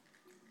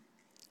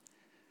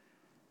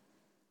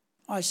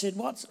 I said,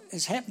 what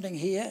is happening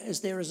here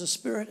is there is a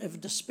spirit of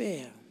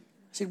despair.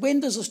 I said, when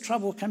does this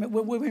trouble come in?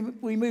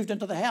 We moved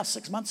into the house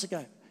 6 months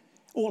ago.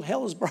 All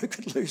hell is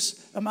broken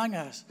loose among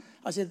us.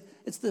 I said,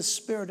 it's this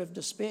spirit of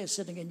despair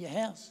sitting in your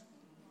house.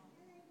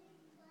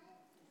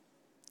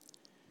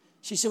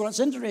 She said, well, it's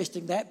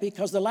interesting that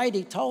because the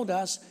lady told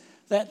us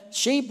that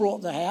she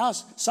bought the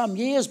house some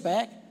years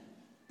back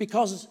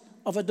because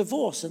of a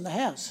divorce in the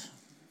house.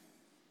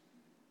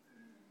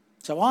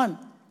 So I'm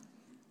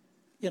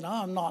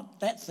not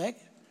that thick.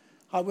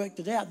 I worked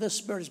it out. This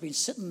spirit has been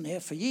sitting there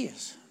for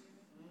years.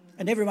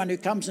 And everyone who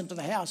comes into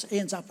the house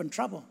ends up in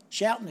trouble,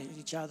 shouting at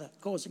each other,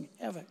 causing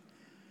havoc.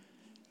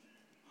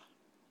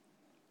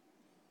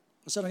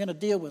 I said, I'm going to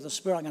deal with the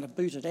spirit. I'm going to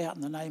boot it out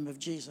in the name of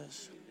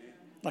Jesus.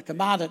 I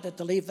commanded it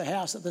to leave the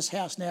house, that this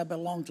house now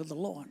belonged to the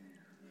Lord.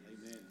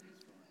 Amen.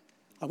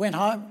 I went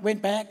home,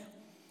 went back.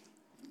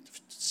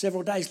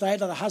 Several days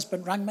later, the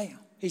husband rang me.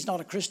 He's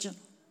not a Christian.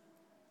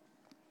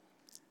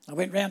 I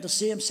went round to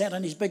see him, sat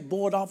in his big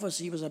board office.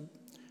 He was a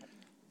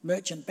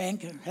merchant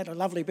banker, had a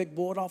lovely big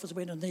board office.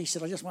 Went in there, he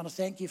said, I just want to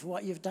thank you for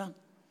what you've done.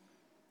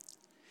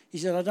 He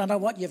said, I don't know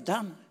what you've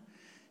done.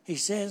 He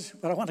says,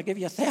 but I want to give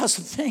you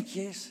 1,000 thank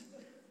yous.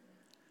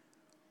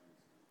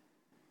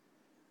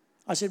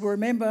 I said, well,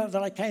 remember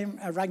that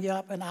I rang you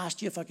up and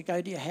asked you if I could go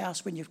to your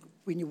house when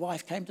your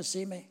wife came to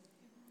see me?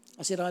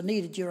 I said, I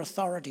needed your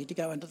authority to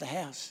go into the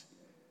house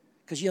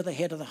because you're the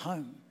head of the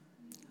home.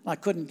 I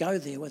couldn't go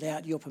there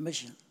without your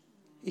permission.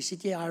 He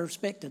said, yeah, I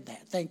respected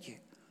that. Thank you.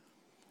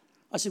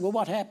 I said, well,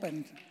 what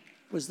happened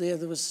was there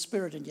was a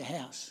spirit in your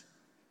house.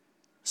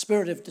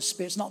 Spirit of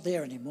despair. It's not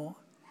there anymore.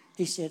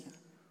 He said,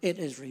 it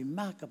is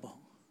remarkable.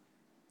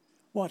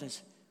 What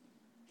is?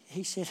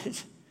 He said,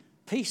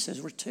 peace has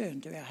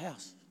returned to our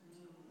house.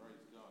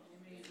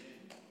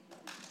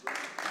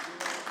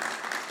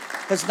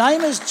 His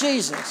name is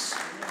Jesus.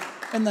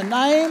 In the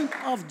name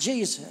of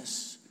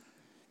Jesus,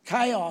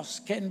 chaos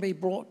can be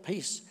brought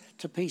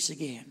to peace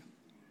again.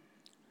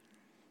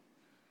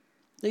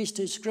 These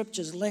two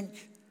scriptures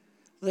link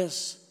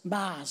this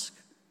mask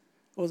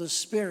or the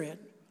spirit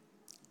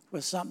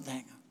with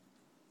something.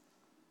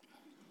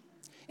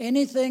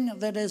 Anything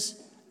that is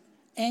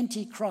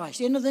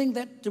anti-Christ, anything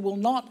that will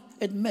not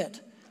admit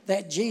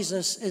that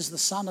Jesus is the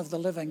Son of the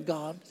living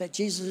God, that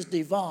Jesus is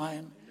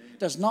divine,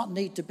 does not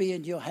need to be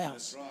in your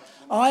house.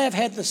 I have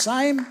had the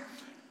same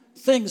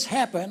things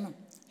happen.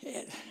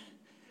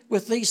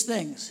 with these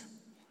things.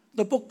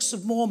 The books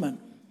of Mormon.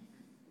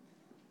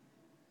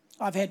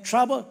 I've had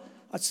trouble.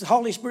 It's the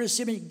Holy Spirit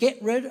said to me, get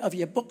rid of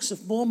your books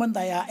of Mormon.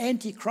 They are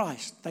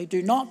antichrist. They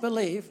do not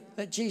believe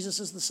that Jesus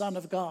is the Son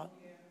of God.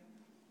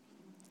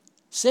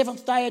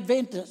 Seventh-day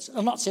Adventists,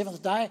 not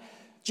Seventh-day,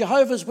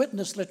 Jehovah's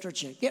Witness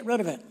literature. Get rid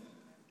of it.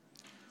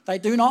 They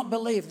do not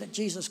believe that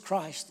Jesus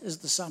Christ is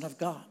the Son of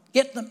God.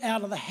 Get them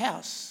out of the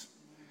house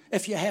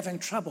if you're having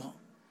trouble.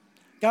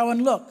 Go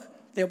and look.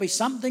 There'll be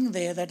something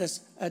there that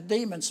is a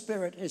demon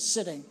spirit is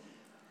sitting,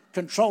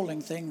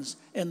 controlling things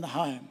in the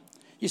home.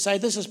 You say,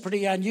 this is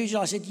pretty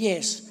unusual. I said,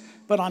 yes,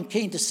 but I'm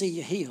keen to see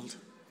you healed.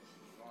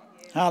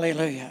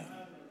 Hallelujah.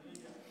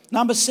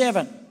 Number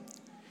 7,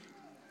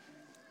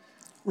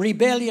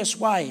 rebellious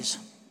ways.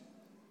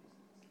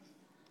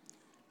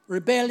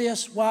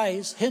 Rebellious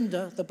ways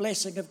hinder the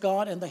blessing of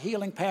God and the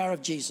healing power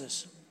of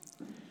Jesus.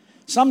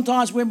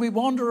 Sometimes when we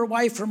wander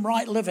away from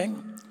right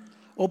living,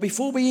 or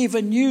before we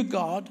even knew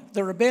God,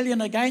 the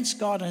rebellion against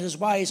God and his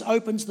ways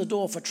opens the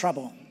door for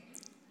trouble.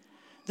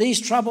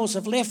 These troubles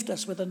have left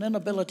us with an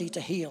inability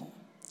to heal.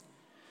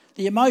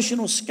 The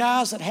emotional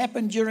scars that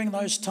happened during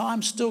those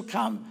times still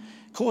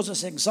cause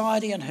us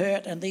anxiety and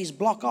hurt, and these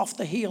block off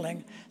the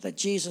healing that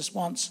Jesus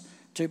wants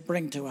to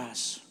bring to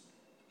us.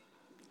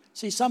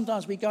 See,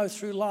 sometimes we go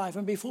through life,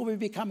 and before we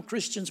become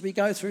Christians, we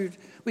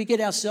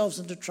get ourselves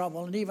into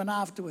trouble, and even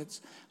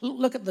afterwards.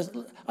 Look at this.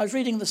 I was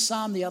reading the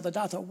Psalm the other day.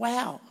 I thought,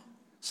 wow,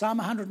 Psalm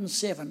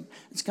 107.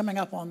 It's coming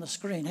up on the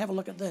screen. Have a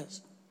look at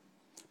this,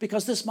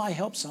 because this might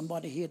help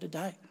somebody here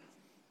today.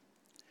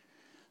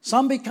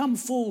 Some become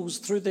fools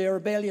through their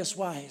rebellious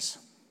ways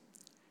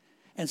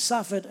and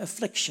suffered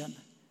affliction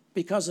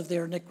because of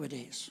their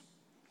iniquities.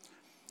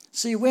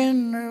 See,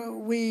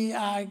 when we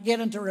get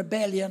into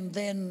rebellion,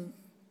 then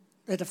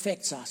it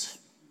affects us.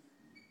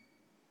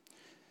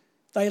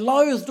 They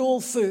loathed all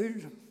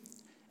food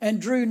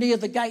and drew near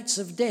the gates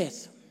of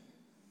death.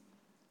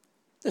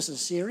 This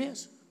is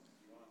serious.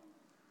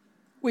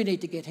 We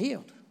need to get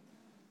healed.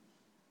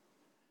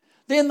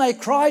 Then they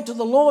cried to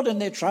the Lord in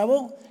their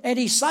trouble, and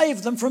he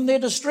saved them from their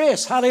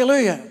distress.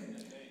 Hallelujah.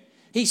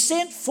 He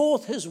sent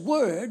forth his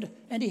word,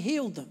 and he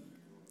healed them.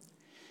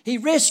 He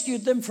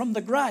rescued them from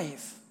the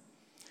grave.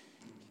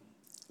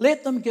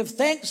 Let them give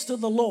thanks to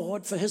the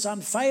Lord for his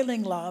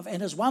unfailing love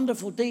and his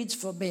wonderful deeds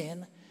for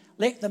men.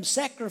 Let them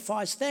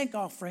sacrifice thank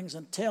offerings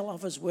and tell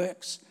of his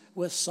works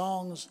with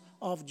songs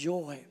of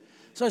joy.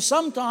 So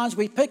sometimes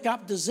we pick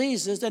up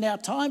diseases in our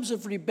times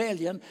of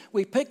rebellion.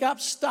 We pick up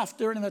stuff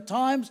during the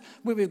times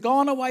where we've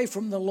gone away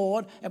from the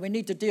Lord, and we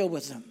need to deal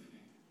with them.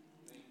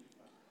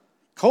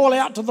 Call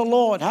out to the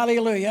Lord,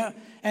 hallelujah,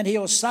 and he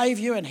will save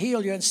you and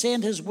heal you and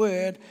send his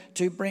word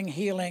to bring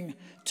healing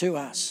to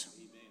us.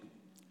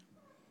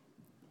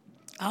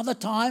 Other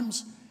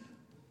times,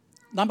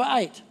 number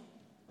 8,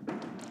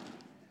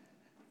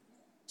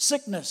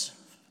 sickness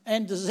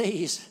and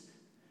disease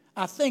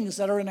are things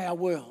that are in our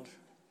world.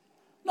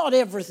 Not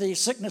everything,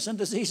 sickness and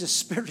disease is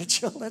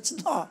spiritual. It's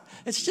not.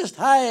 It's just,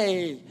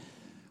 hey,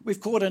 we've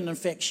caught an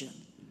infection.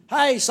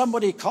 Hey,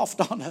 somebody coughed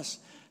on us.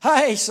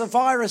 Hey, some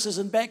viruses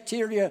and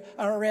bacteria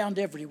are around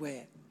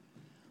everywhere.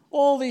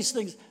 All these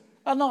things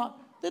they're not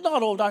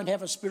all don't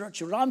have a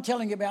spiritual. I'm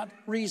telling you about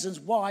reasons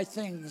why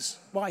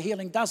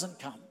healing doesn't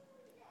come.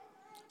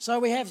 So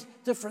we have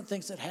different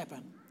things that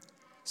happen.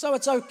 So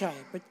it's okay,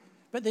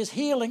 but there's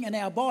healing in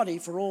our body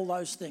for all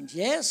those things.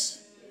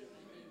 Yes?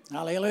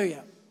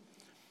 Hallelujah.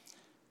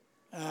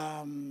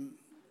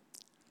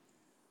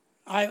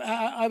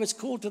 I was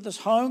called to this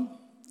home,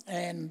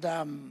 and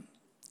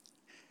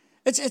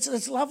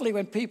it's lovely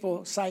when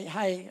people say,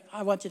 hey,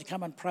 I want you to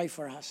come and pray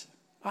for us.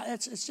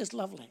 It's just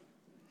lovely.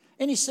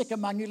 Any sick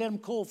among you, let them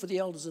call for the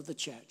elders of the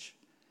church.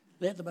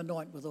 Let them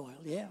anoint with oil,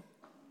 yeah?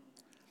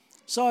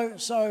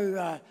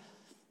 So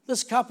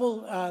this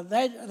couple,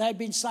 they'd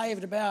been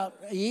saved about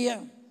a year,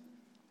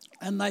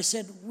 and they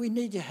said, we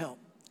need your help.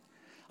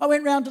 I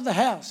went round to the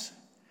house.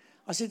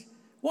 I said,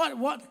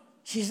 what?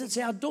 She said, it's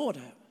our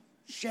daughter,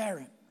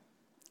 Sharon.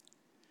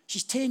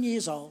 She's 10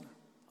 years old.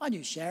 I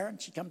knew Sharon.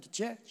 She'd come to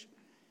church.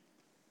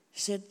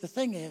 She said, the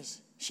thing is,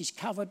 she's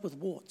covered with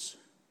warts.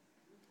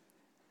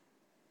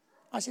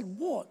 I said,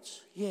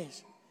 warts?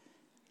 Yes.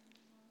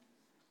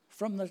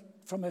 From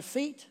her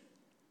feet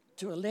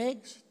to her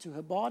legs, to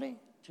her body,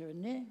 to her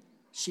neck,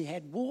 she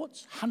had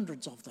warts,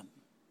 hundreds of them.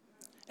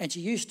 And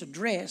she used to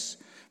dress,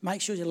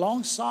 make sure she had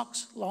long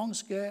socks, long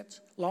skirts,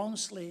 long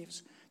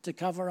sleeves, to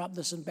cover up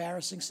this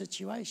embarrassing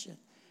situation.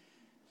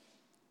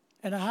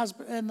 And her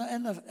husband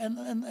and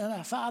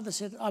her father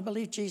said, I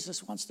believe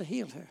Jesus wants to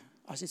heal her.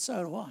 I said,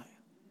 so do I.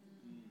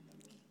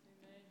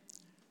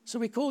 So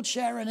we called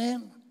Sharon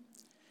in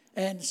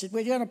and said,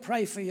 we're going to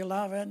pray for you,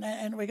 love,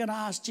 and we're going to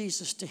ask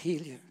Jesus to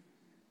heal you.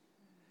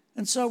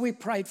 And so we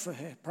prayed for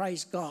her.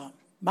 Praise God.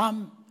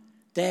 Mum,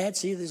 Dad,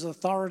 see there's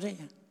authority.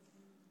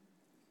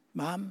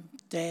 Mum,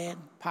 Dad,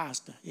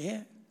 Pastor,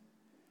 yeah?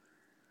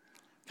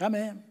 Come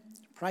in.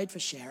 Prayed for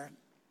Sharon.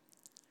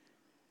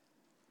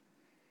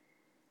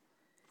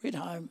 Went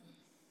home.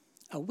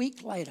 A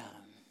week later,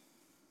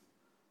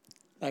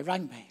 they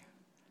rang me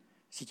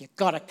said, you've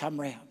got to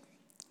come round.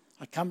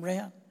 I come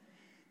round.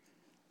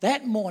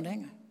 That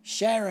morning,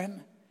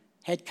 Sharon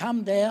had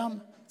come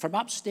down from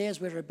upstairs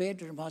where her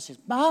bedroom was. I said,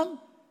 Mum,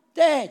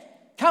 Dad,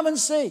 come and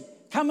see.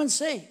 Come and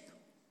see.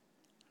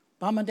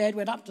 Mum and Dad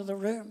went up to the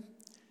room.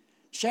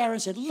 Sharon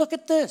said, look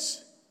at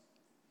this.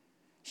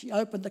 She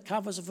opened the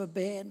covers of her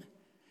bed.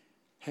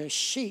 Her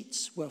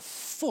sheets were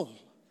full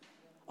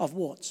of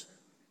warts.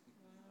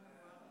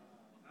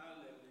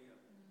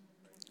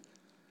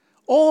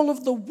 All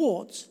of the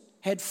warts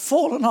had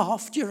fallen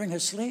off during her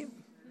sleep,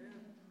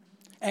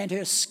 and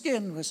her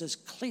skin was as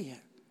clear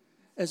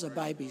as a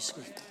baby's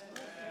skin.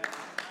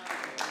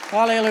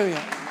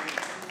 Hallelujah.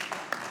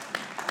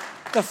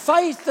 The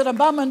faith that a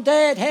mum and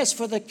dad has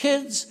for the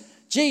kids,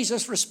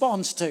 Jesus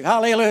responds to.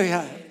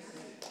 Hallelujah.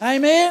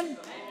 Amen.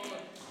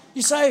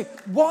 You say,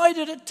 why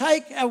did it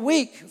take a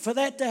week for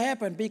that to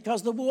happen?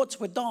 Because the warts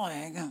were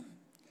dying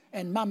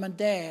and mum and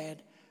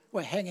dad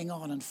were hanging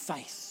on in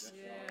faith,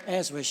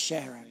 as was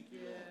Sharon.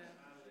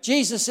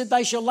 Jesus said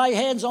they shall lay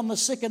hands on the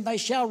sick and they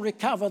shall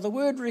recover. The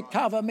word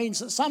recover means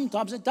that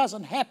sometimes it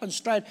doesn't happen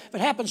straight. If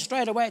it happens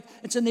straight away,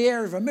 it's in the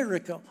area of a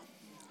miracle.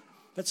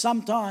 But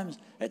sometimes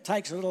it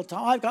takes a little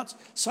time. I've got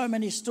so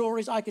many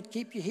stories. I could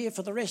keep you here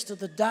for the rest of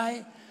the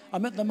day.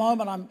 At the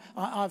moment,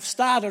 I've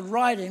started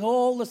writing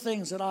all the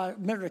things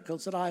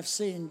miracles that I've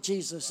seen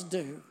Jesus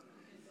do.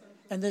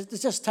 And they're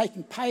just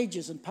taking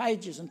pages and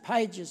pages and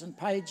pages and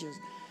pages.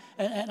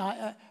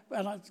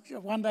 And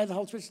one day the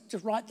Holy Spirit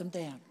just write them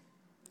down.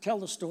 Tell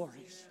the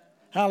stories.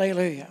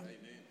 Hallelujah. Amen.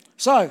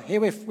 So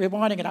here we're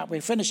winding it up. We're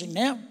finishing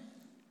now.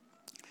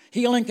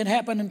 Healing can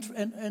happen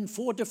in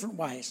 4 different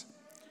ways.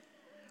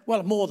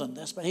 Well, more than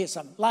this, but here's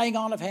some. Laying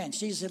on of hands.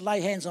 Jesus said, lay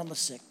hands on the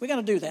sick. We're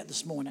going to do that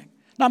this morning.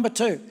 Number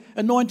 2,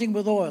 anointing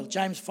with oil.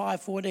 James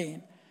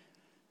 5:14.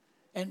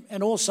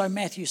 And also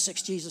Matthew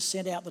 6, Jesus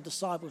sent out the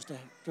disciples to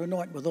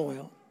anoint with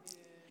oil.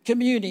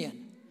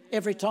 Communion.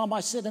 Every time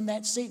I sit in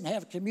that seat and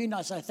have communion,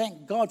 I say,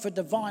 thank God for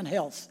divine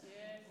health.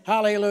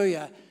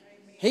 Hallelujah.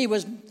 He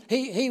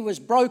was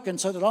broken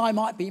so that I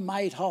might be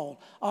made whole.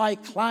 I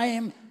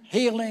claim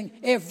healing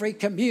every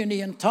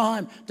communion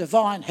time,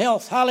 divine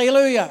health.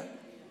 Hallelujah.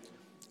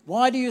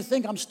 Why do you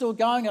think I'm still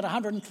going at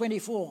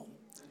 124?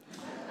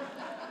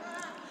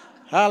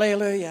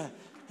 Hallelujah.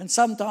 And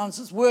sometimes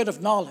it's word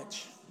of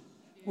knowledge.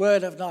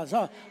 Word of knowledge.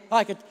 Oh,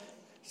 I could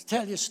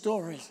tell you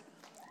stories.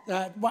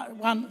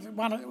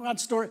 One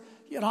story,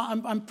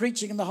 I'm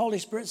preaching and the Holy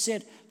Spirit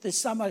said, there's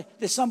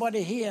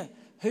somebody here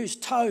whose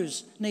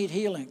toes need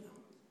healing.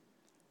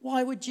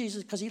 Why would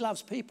Jesus? Because he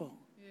loves people.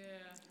 Yeah.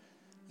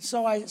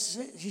 So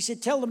he said,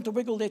 tell them to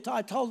wiggle their toes.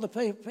 I told the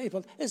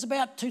people, there's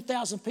about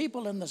 2,000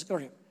 people in this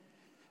group.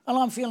 And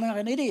I'm feeling like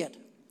an idiot.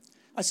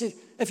 I said,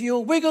 if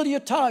you'll wiggle your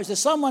toes, if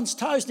someone's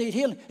toes need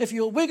healing, if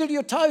you'll wiggle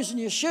your toes in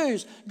your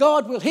shoes,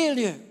 God will heal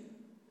you.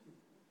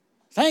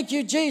 Thank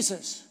you,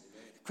 Jesus.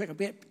 Quick a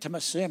bit to my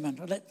sermon.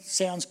 Well, that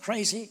sounds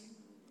crazy.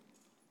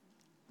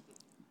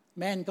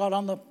 Man got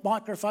on the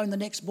microphone the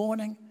next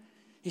morning.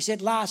 He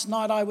said, last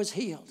night I was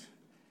healed.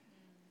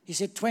 He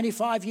said,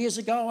 25 years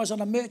ago, I was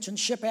on a merchant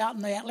ship out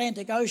in the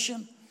Atlantic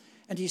Ocean.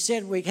 And he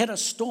said, we hit a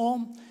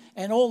storm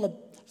and all the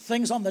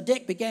things on the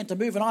deck began to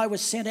move and I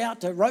was sent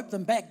out to rope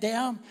them back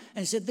down.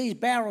 And he said, these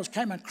barrels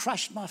came and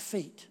crushed my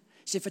feet.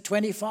 He said, for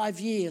 25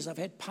 years, I've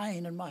had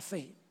pain in my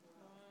feet.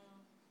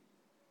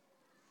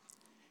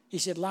 He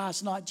said,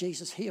 last night,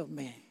 Jesus healed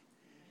me.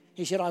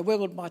 He said, I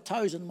wiggled my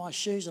toes in my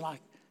shoes and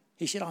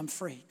he said, I'm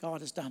free.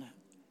 God has done it.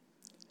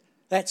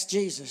 That's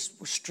Jesus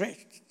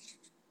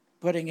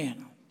putting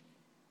in.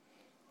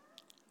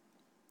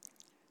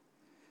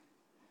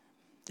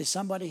 There's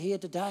somebody here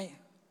today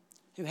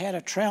who had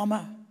a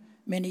trauma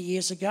many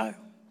years ago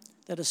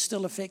that is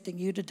still affecting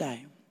you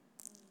today.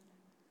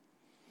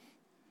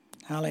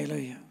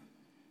 Hallelujah.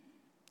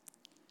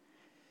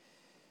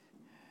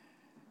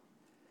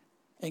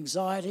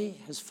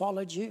 Anxiety has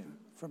followed you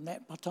from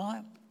that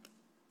time.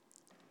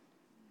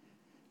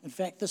 In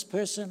fact, this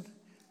person,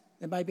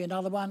 there may be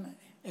another one,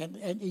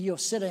 and you're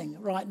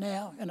sitting right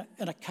now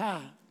in a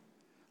car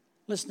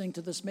listening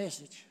to this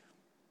message.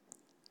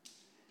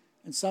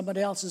 And somebody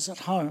else is at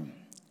home.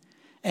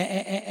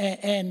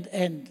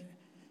 And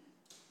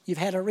you've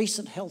had a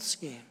recent health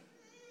scare.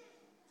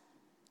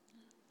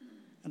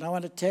 And I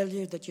want to tell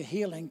you that your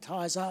healing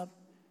ties up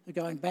to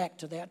going back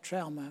to that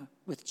trauma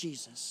with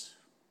Jesus.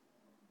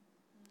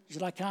 You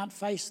said, I can't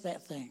face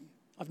that thing.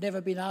 I've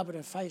never been able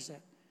to face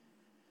it.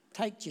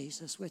 Take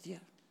Jesus with you.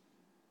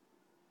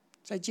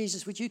 Say,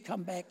 Jesus, would you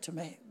come back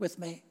with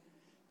me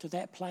to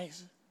that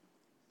place?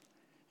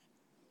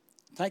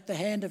 Take the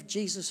hand of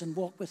Jesus and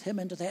walk with him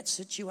into that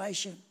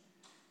situation.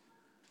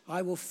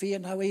 I will fear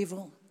no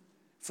evil,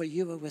 for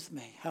you are with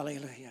me.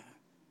 Hallelujah.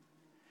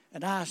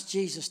 And ask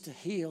Jesus to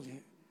heal you.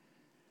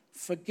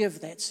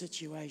 Forgive that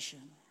situation.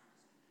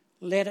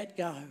 Let it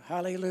go.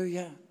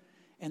 Hallelujah.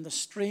 And the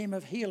stream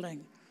of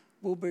healing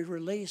will be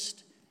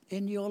released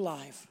in your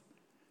life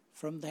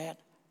from that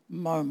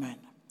moment.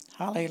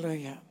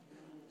 Hallelujah.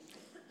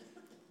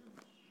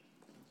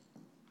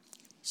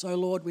 So,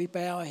 Lord, we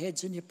bow our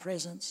heads in your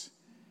presence.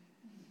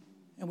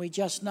 And we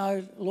just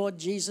know, Lord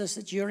Jesus,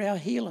 that you're our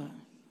healer.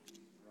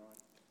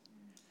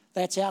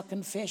 That's our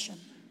confession.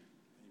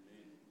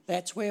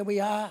 That's where we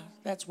are.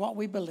 That's what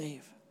we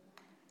believe.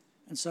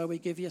 And so we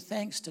give you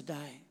thanks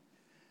today.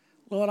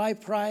 Lord, I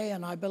pray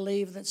and I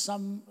believe that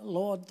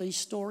Lord, these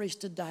stories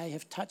today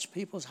have touched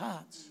people's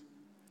hearts.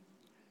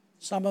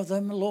 Some of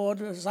them,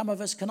 Lord, some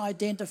of us can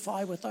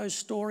identify with those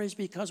stories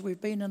because we've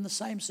been in the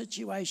same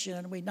situation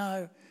and we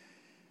know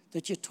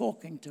that you're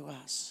talking to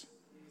us.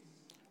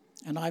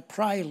 And I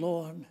pray,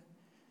 Lord,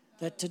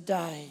 that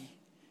today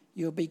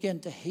you'll begin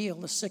to heal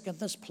the sick in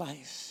this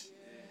place,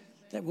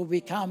 that will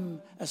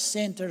become a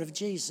center of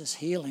Jesus'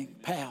 healing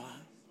power.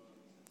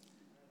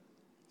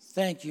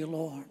 Thank you,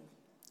 Lord.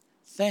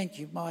 Thank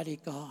you, mighty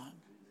God.